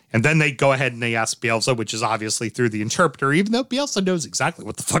 And then they go ahead and they ask Bielsa, which is obviously through the interpreter, even though Bielsa knows exactly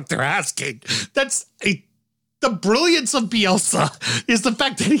what the fuck they're asking. The brilliance of Bielsa is the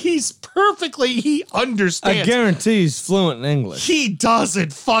fact that he understands. I guarantee he's fluent in English. He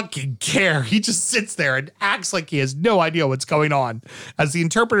doesn't fucking care. He just sits there and acts like he has no idea what's going on as the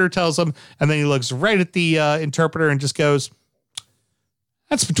interpreter tells him. And then he looks right at the interpreter and just goes,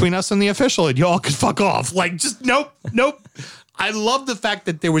 that's between us and the official, and y'all can fuck off. Like, just nope. I love the fact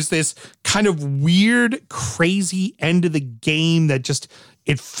that there was this kind of weird, crazy end of the game that just,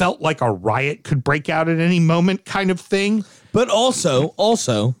 it felt like a riot could break out at any moment kind of thing. But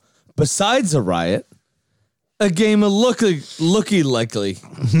also, besides a riot, a game of looky likely.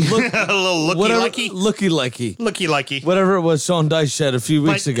 A little looky likey. Whatever it was Sean Dyche said a few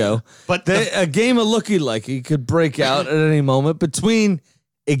weeks ago. But a game of looky likey could break out at any moment between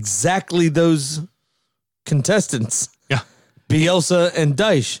exactly those contestants. Yeah. Bielsa and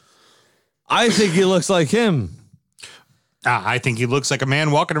Dyche. I think he looks like him. I think he looks like a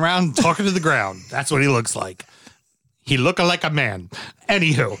man walking around talking to the ground. That's what he looks like. He looking like a man.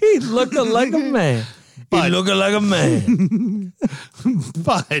 Anywho. He looking like a man. He looking like a man.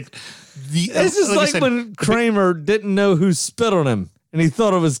 But it's just like when Kramer didn't know who spit on him and he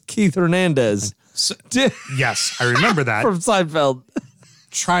thought it was Keith Hernandez. Yes, I remember that. From Seinfeld.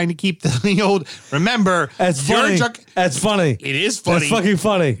 Trying to keep the old. Remember, that's funny. That's funny. It is funny. That's fucking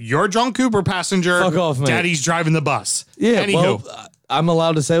funny. You're John Cooper passenger. Fuck off, man. Daddy's driving the bus. Yeah. Anywho, well, I'm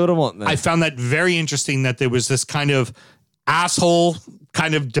allowed to say what I want. Then. I found that very interesting that there was this kind of asshole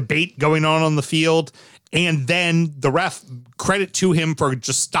kind of debate going on the field, and then the ref, credit to him for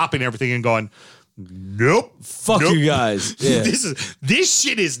just stopping everything and going, nope. Fuck you guys. Yeah. This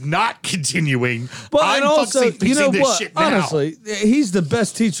shit is not continuing. But and also, you know this what? Shit now. Honestly, he's the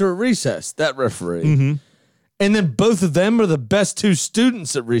best teacher at recess, that referee. Mm-hmm. And then both of them are the best two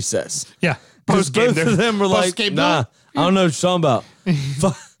students at recess. Yeah. Because both of them were like, nah, I don't know what you're talking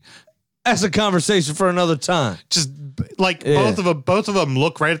about. That's a conversation for another time. Just like both of them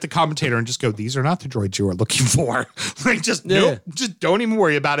look right at the commentator and just go, these are not the droids you are looking for. Like, nope, just don't even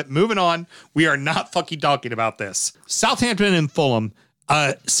worry about it. Moving on. We are not fucking talking about this. Southampton and Fulham.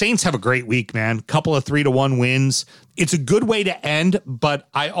 Saints have a great week, man. Couple of 3-1 wins. It's a good way to end, but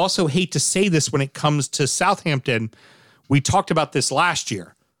I also hate to say this when it comes to Southampton. We talked about this last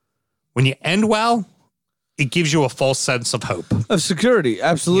year. When you end well, it gives you a false sense of hope. Of security,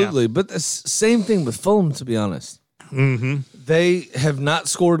 absolutely. Yeah. But the same thing with Fulham, to be honest. Mm-hmm. They have not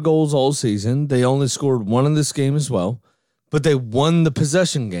scored goals all season. They only scored one in this game as well. But they won the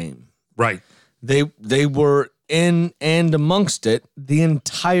possession game. Right. They were in and amongst it the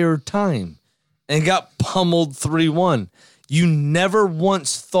entire time and got pummeled 3-1. You never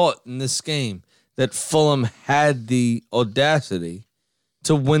once thought in this game that Fulham had the audacity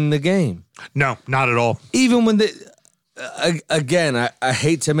to win the game. No, not at all. Even when they, again, I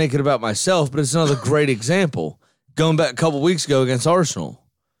hate to make it about myself, but it's another great example. Going back a couple weeks ago against Arsenal.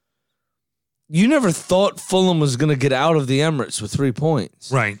 You never thought Fulham was going to get out of the Emirates with 3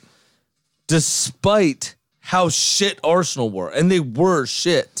 points. Right. Despite how shit Arsenal were. And they were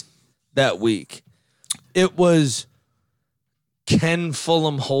shit that week. It was, can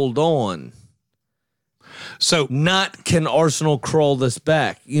Fulham hold on? So not can Arsenal crawl this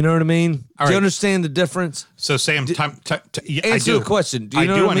back. You know what I mean? All do you right. understand the difference? So Sam, answer the question. Do you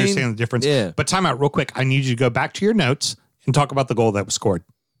know I do what understand I mean? the difference. Yeah. But time out real quick. I need you to go back to your notes and talk about the goal that was scored.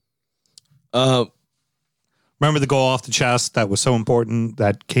 Remember the goal off the chest that was so important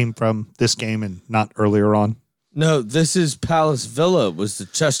that came from this game and not earlier on? No, this is Palace Villa was the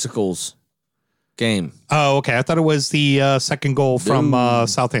Chesticles game. Oh, okay. I thought it was the second goal from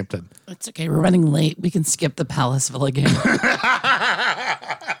Southampton. It's okay. We're running late. We can skip the Palace Villa game.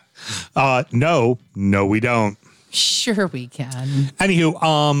 No, we don't. Sure we can.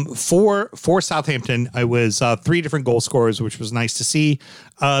 Anywho, for Southampton, it was 3 different goal scorers, which was nice to see.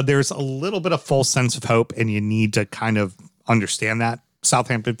 There's a little bit of false sense of hope, and you need to kind of understand that,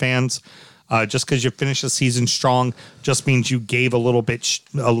 Southampton fans. Just because you finish the season strong just means you gave a little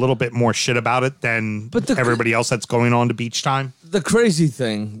bit more shit about it than everybody else that's going on to beach time. The crazy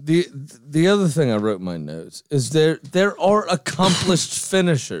thing, the other thing I wrote in my notes is there are accomplished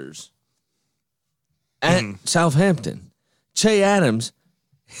finishers at Southampton. Che Adams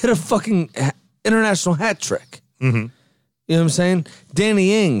hit a fucking international hat trick. Mm-hmm. You know what I'm saying?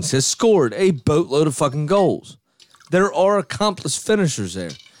 Danny Ings has scored a boatload of fucking goals. There are accomplished finishers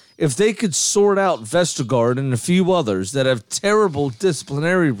there. If they could sort out Vestergaard and a few others that have terrible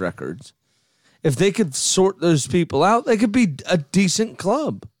disciplinary records, if they could sort those people out, they could be a decent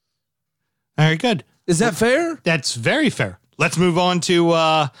club. Very good. Is that fair? That's very fair. Let's move on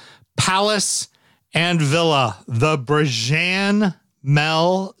to Palace and Villa, the Brajan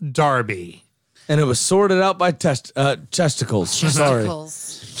Mel Derby. And it was sorted out by testicles. Sorry.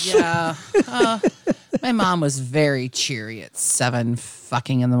 Yeah. My mom was very cheery at 7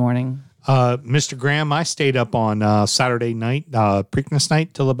 fucking in the morning. Mr. Graham, I stayed up on Saturday night, Preakness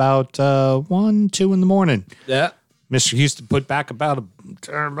night, till about 1, 2 in the morning. Yeah. Mr. Houston put back about a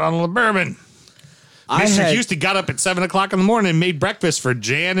bottle of bourbon. Mr. Houston got up at 7 o'clock in the morning and made breakfast for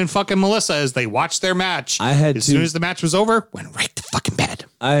Jan and fucking Melissa as they watched their match. As soon as the match was over, went right to fucking bed.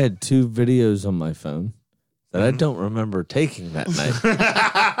 I had 2 videos on my phone that I don't remember taking that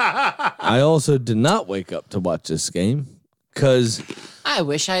night. I also did not wake up to watch this game because I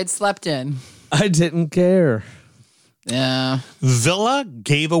wish I had slept in. I didn't care. Yeah. Villa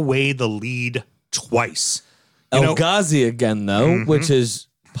gave away the lead twice. El Ghazi again, though, which is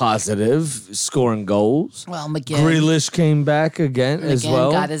positive, scoring goals. Well, McGinn. Grealish came back again as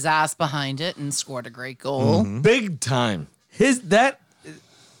well. Got his ass behind it and scored a great goal. Big time.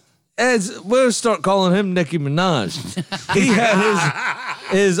 As we'll start calling him Nicki Minaj. He had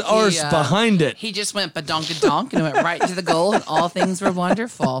his arse behind it. He just went badonka-donk and went right to the goal, and all things were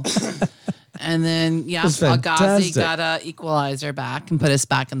wonderful. And then, El Ghazi got a equalizer back and put us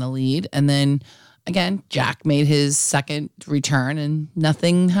back in the lead. And then, again, Jack made his second return, and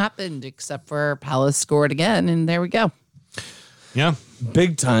nothing happened except for Palace scored again, and there we go. Yeah.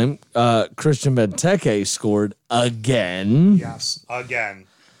 Big time. Christian Benteke scored again. Yes, again.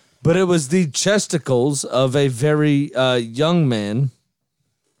 But it was the chesticles of a very young man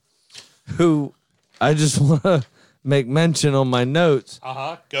who I just want to make mention on my notes.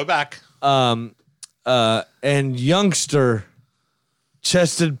 Go back. And youngster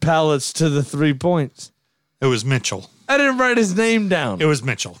chested Palace to the 3 points. It was Mitchell. I didn't write his name down. It was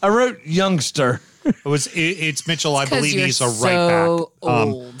Mitchell. I wrote youngster. It's Mitchell. I believe he's a so right back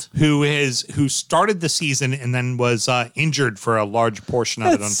old. who started the season and then was injured for a large portion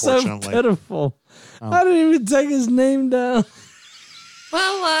of it. That's Unfortunately, so pitiful. I didn't even take his name down.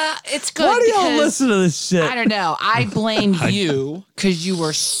 Well, it's good. Why do y'all because- listen to this shit? I don't know. I blame you because you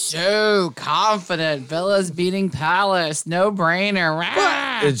were so confident. Villa's beating Palace. No brainer.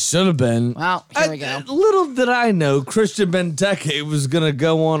 Rah! It should have been. Well, here we go. Little did I know Christian Benteke was going to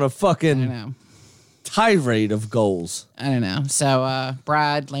go on a I fucking don't know. tirade of goals. I don't know. So,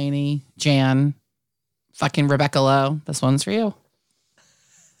 Brad, Laney, Jan, fucking Rebecca Lowe. This one's for you.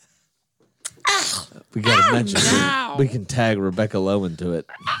 We got to mention no. we can tag Rebecca Lowe into it.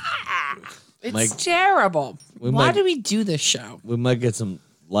 It's Like, terrible. we Why might- do we do this show? We might get some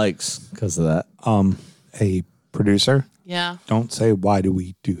likes because of that. a producer. Yeah. Don't say why do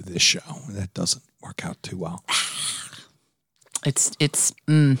we do this show. That doesn't work out too well.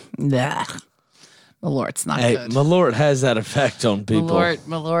 Nah. Malort's not Hey, good. Malort has that effect on people.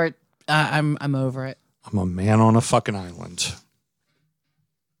 Malort, I'm over it. I'm a man on a fucking island.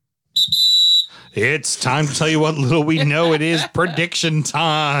 It's time to tell you what little we know. It is prediction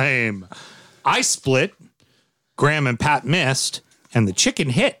time. I split. Graham and Pat missed, and the chicken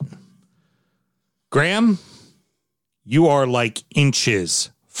hit. Graham, you are like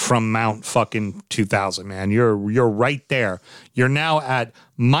inches from Mount fucking 2000, man. You're right there. You're now at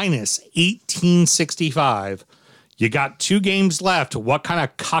minus 1865. You got 2 games left. What kind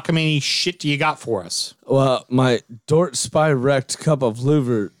of cockamamie shit do you got for us? Well, my Dort Spy wrecked cup of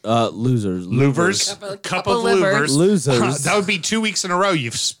losers. Louvers? Cup of livers. Losers. That would be 2 weeks in a row.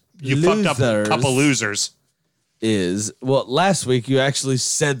 You fucked up a couple losers. Is last week you actually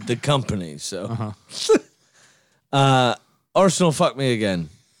said the company, so Arsenal fucked me again.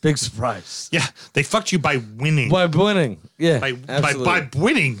 Big surprise. Yeah, they fucked you by winning. By winning. Yeah. By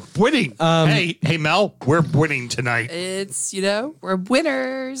absolutely. winning. Hey, Mel, we're winning tonight. It's, we're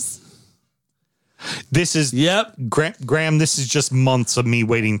winners. This is Graham. This is just months of me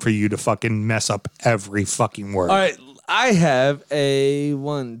waiting for you to fucking mess up every fucking word. All right. I have a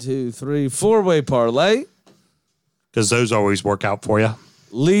 1, 2, 3, 4-way parlay. Does those always work out for you?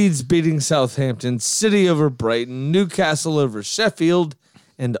 Leeds beating Southampton, City over Brighton, Newcastle over Sheffield,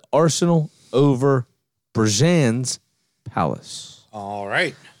 and Arsenal over Brajan's Palace. All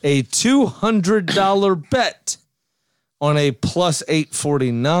right. A $200 bet on a plus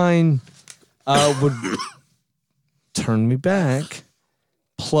 849 would turn me back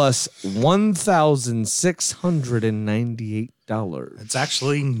plus $1,698. It's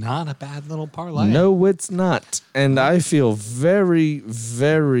actually not a bad little parlay. No, it's not. And I feel very,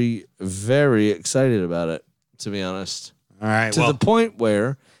 very, very excited about it, to be honest. All right. To the point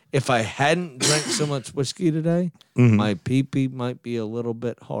where if I hadn't drank so much whiskey today, my pee-pee might be a little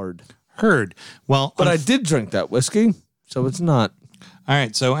bit hard. Heard. Well, But I did drink that whiskey, So it's not. All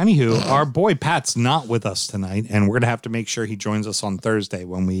right. So, anywho, our boy Pat's not with us tonight, and we're going to have to make sure he joins us on Thursday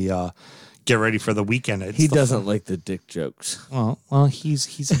when we get ready for the weekend. He doesn't like the dick jokes. Well,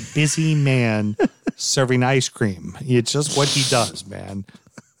 he's a busy man serving ice cream. It's just what he does, man.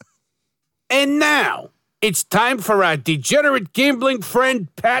 And now, it's time for our degenerate gambling friend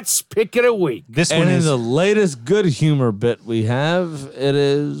Pat's Pick of the Week. This And one in is the latest good humor bit we have, it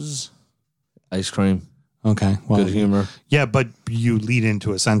is ice cream. okay. Well, Good humor. yeah, but you lead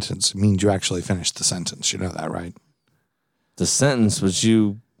into a sentence. It means you actually finished the sentence. You know that, right? The sentence was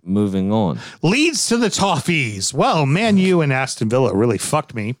you moving on. Leads to the Toffees. Well, Man U and Aston Villa really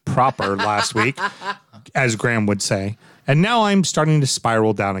fucked me proper last week, as Graham would say. And now I'm starting to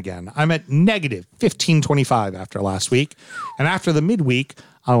spiral down again. I'm at negative 15.25 after last week. And after the midweek,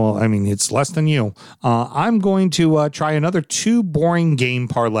 it's less than you. I'm going to try another 2 boring game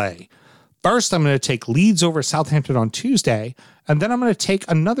parlay. First, I'm going to take Leeds over Southampton on Tuesday. And then I'm going to take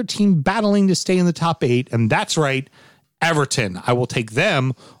another team battling to stay in the top 8. And that's right, Everton. I will take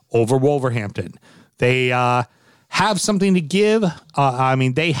them over Wolverhampton. They have something to give.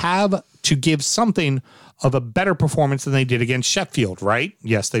 They have to give something of a better performance than they did against Sheffield, right?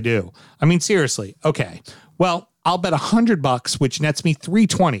 Yes, they do. Seriously. Okay. Well, I'll bet $100, which nets me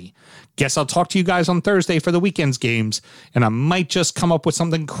 $320. Guess I'll talk to you guys on Thursday for the weekend's games, and I might just come up with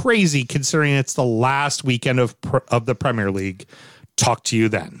something crazy considering it's the last weekend of the Premier League. Talk to you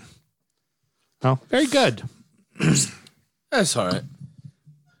then. Oh, very good. That's all right.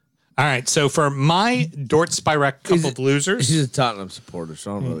 All right, so for my Dort Spirek Cup of Losers, He's a Tottenham supporter,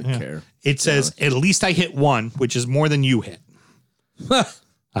 so I don't really care. it says, at least I hit 1, which is more than you hit.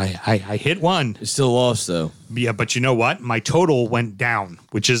 I hit 1. You still lost, though. Yeah, but you know what? My total went down,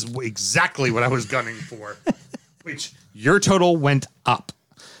 which is exactly what I was gunning for, which your total went up.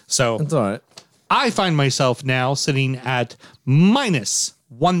 So That's all right. I find myself now sitting at minus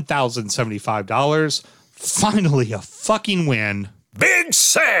 $1,075. Finally, a fucking win. Big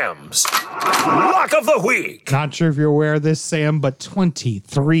Sam's Lock of the Week. Not sure if you're aware of this, Sam, but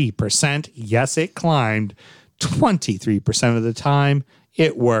 23%. Yes, it climbed. 23% of the time,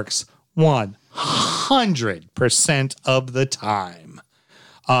 it works 100% of the time.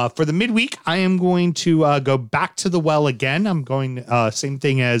 For the midweek, I am going to go back to the well again. I'm going same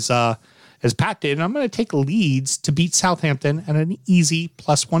thing as Pat did, and I'm going to take Leeds to beat Southampton at an easy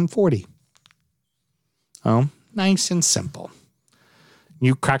plus 140. Oh, nice and simple.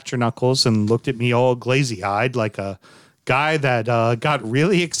 You cracked your knuckles and looked at me all glazy-eyed like a guy that got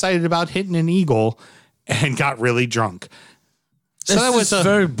really excited about hitting an eagle and got really drunk. So that was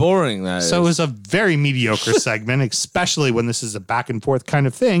very boring. It was a very mediocre segment, especially when this is a back and forth kind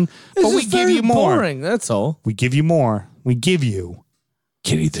of thing. But we give you more. Boring, that's all. We give you more. We give you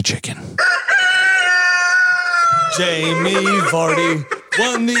Kitty the Chicken. Jamie Vardy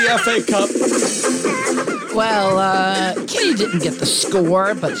won the FA Cup. Well, Kitty didn't get the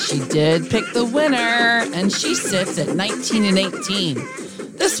score, but she did pick the winner, and she sits at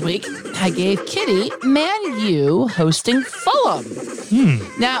 19-18. This week, I gave Kitty Man U hosting Fulham.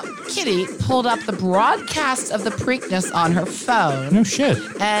 Now, Kitty pulled up the broadcast of the Preakness on her phone. No shit.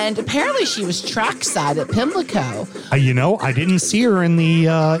 And apparently she was trackside at Pimlico. I didn't see her in the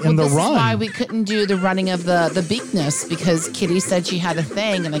run. This is why we couldn't do the running of the Beakness, because Kitty said she had a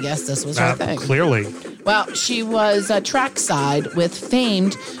thing, and I guess this was her thing. Clearly. Well, she was trackside with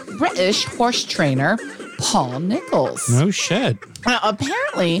famed British horse trainer Paul Nichols. No shit. Now,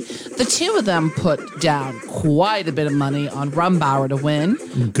 apparently, the two of them put down quite a bit of money on Rumbauer to win.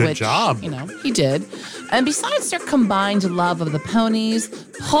 Good job. He did. And besides their combined love of the ponies,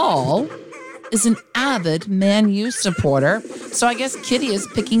 Paul is an avid Man U supporter. So I guess Kitty is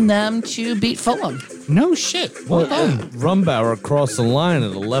picking them to beat Fulham. No shit. Well done. Rumbauer crossed the line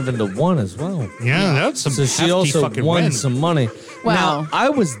at 11-1 as well. Yeah, that's some So she hefty also fucking won win. some money. Wow. Now, I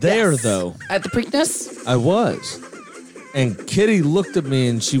was there, Yes. though. At the Preakness? I was. And Kitty looked at me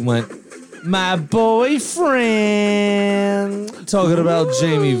and she went, "My boyfriend." Talking about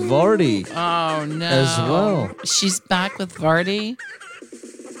Jamie Vardy Oh, no. as well. She's back with Vardy.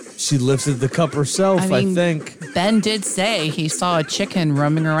 She lifted the cup herself, I I mean- think. Ben did say he saw a chicken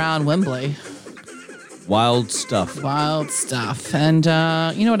roaming around Wembley. Wild stuff. Wild stuff. And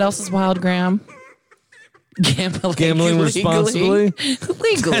you know what else is wild, Graham? Gambling responsibly?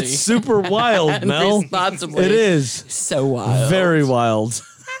 Legally. That's super wild, And Mel. responsibly. It is. So wild. Very wild.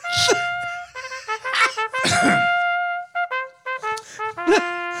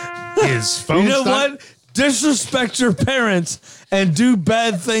 His phone. You know what? Disrespect your parents and do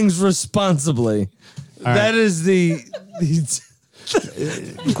bad things responsibly. That is the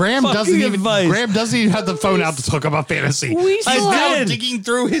Graham doesn't Fucking even. advice. Graham doesn't even have the phone out to talk about fantasy. We still He's now did. digging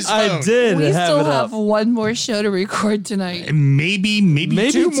through his phone. I did We have still it have up. one more show to record tonight. And maybe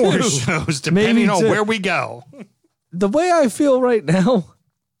Maybe two more two. shows, depending Maybe on two. where we go. The way I feel right now,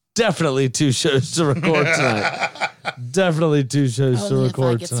 definitely 2 shows to record tonight. Definitely 2 shows to Only if I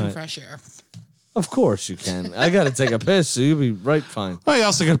record get some tonight. fresh air. Of course you can. I got to take a piss, so you'll be right fine. Well, you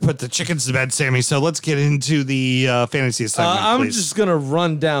also got to put the chickens to bed, Sammy. So let's get into the fantasy segment, I'm please. just going to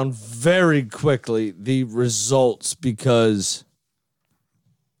run down very quickly the results because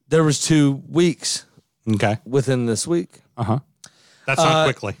there was 2 weeks Okay. within this week. That's not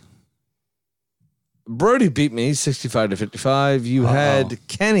quickly. Brody beat me 65-55. You had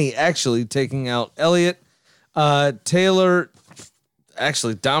Kenny actually taking out Elliott. Taylor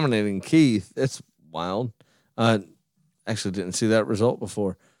actually dominating Keith. That's wild. Actually didn't see that result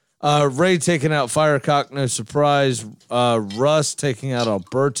before. Ray taking out Firecock, no surprise. Russ taking out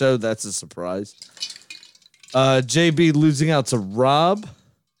Alberto, that's a surprise. JB losing out to Rob.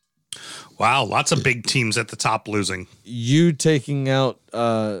 Wow, lots of big teams at the top losing. You taking out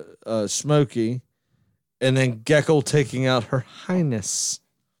Smokey. And then Gecko taking out Her Highness.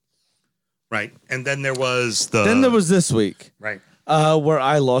 Right. And then there was Then there was this week. Right. Where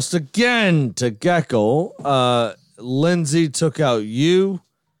I lost again to Gecko. Lindsay took out you.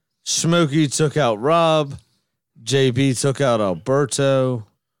 Smokey took out Rob. JB took out Alberto.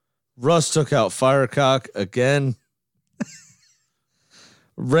 Russ took out Firecock again.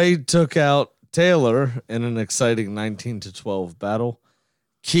 Ray took out Taylor in an exciting 19-12 battle.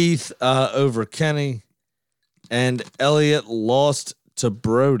 Keith over Kenny. And Elliott lost to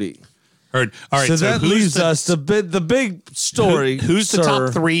Brody. Heard. All right. So that who's leaves us the big story. Who's the sir.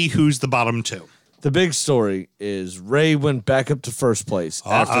 top 3? Who's the bottom 2? The big story is Ray went back up to first place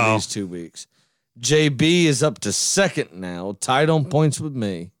after these 2 weeks. JB is up to second now, tied on points with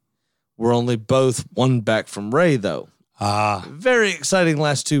me. We're only both 1 back from Ray, though. Very exciting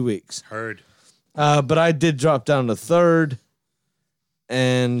last 2 weeks. Heard. But I did drop down to third.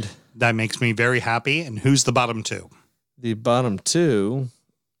 And That makes me very happy. And who's the bottom 2? the bottom 2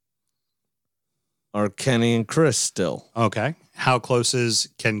 are Kenny and Chris still. Okay. How close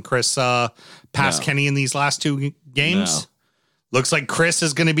can Chris pass No. Kenny in these last 2 games? No. Looks like Chris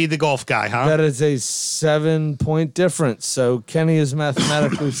is going to be the golf guy, huh? That is a 7-point difference. So Kenny is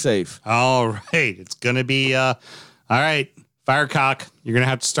mathematically safe. All right. It's going to be, all right, Firecock, you're going to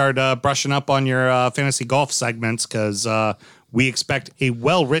have to start brushing up on your fantasy golf segments because we expect a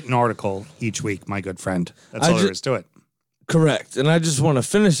well-written article each week, my good friend. That's all there is to it. Correct. And I just want to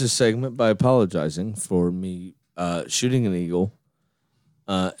finish this segment by apologizing for me shooting an eagle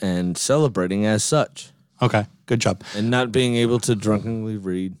and celebrating as such. Okay. Good job. And not being able to drunkenly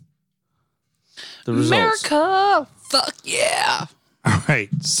read the results. America! Fuck yeah! All right.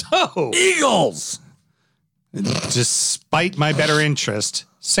 So, Eagles! despite my better interest,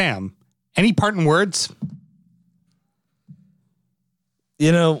 Sam, any parting words?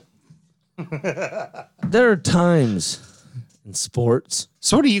 You know, there are times in sports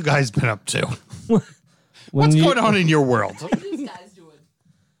So what have you guys been up to? when What's you, going on in your world?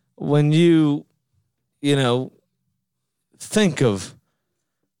 when you know, think of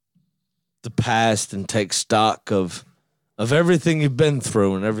the past and take stock of everything you've been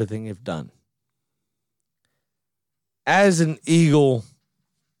through and everything you've done. As an Eagle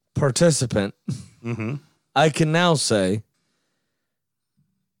participant, I can now say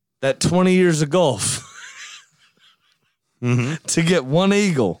that 20 years of golf to get 1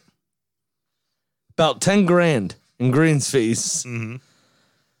 Eagle, about 10 grand in greens fees,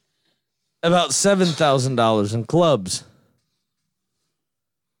 about $7,000 in clubs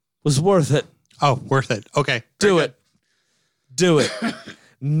was worth it. Oh, worth it. Okay. Do it. Do it.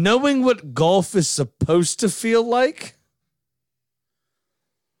 Knowing what golf is supposed to feel like,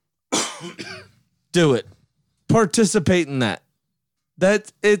 do it. Participate in that.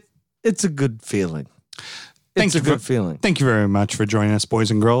 It's a good feeling. It's a good feeling. Thank you very much for joining us,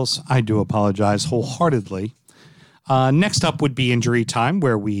 boys and girls. I do apologize wholeheartedly. Next up would be injury time,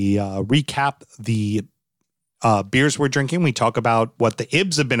 where we recap the beers we're drinking. We talk about what the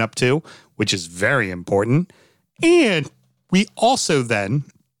Ibs have been up to, which is very important. And we also then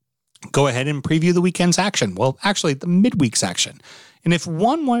go ahead and preview the weekend's action. Well, actually, the midweek's action. And if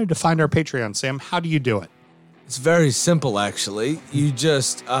one wanted to find our Patreon, Sam, how do you do it? It's very simple, actually. You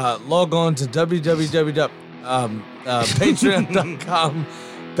just log on to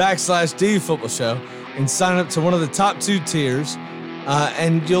patreon.com/DFootballShow and sign up to one of the top 2 tiers,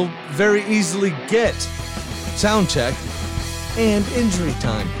 and you'll very easily get sound check and injury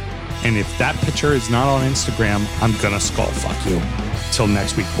time. And if that picture is not on Instagram, I'm gonna skull fuck you. Till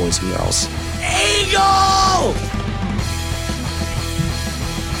next week, boys and girls. Eagle!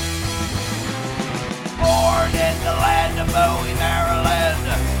 Born in the land of Bowie, Maryland.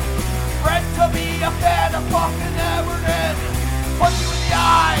 Bred to be a fan of fucking Everton. Punch you in the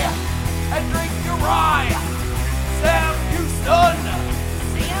eye and drink your rye. Sam Houston.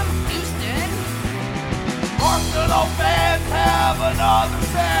 Sam Houston. Arsenal fans have another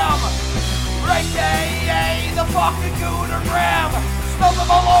Sam. AKA the fucking Gooner Graham. Smells of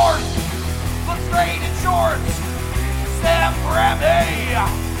a lord. Looks great in shorts. Sam Graham, hey.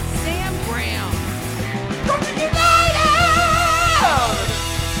 Sam Graham. Brooklyn United!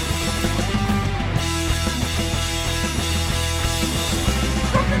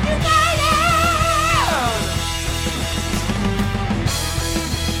 Brooklyn United!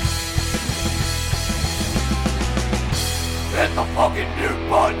 Hit the fucking mute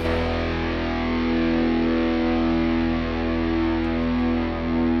button!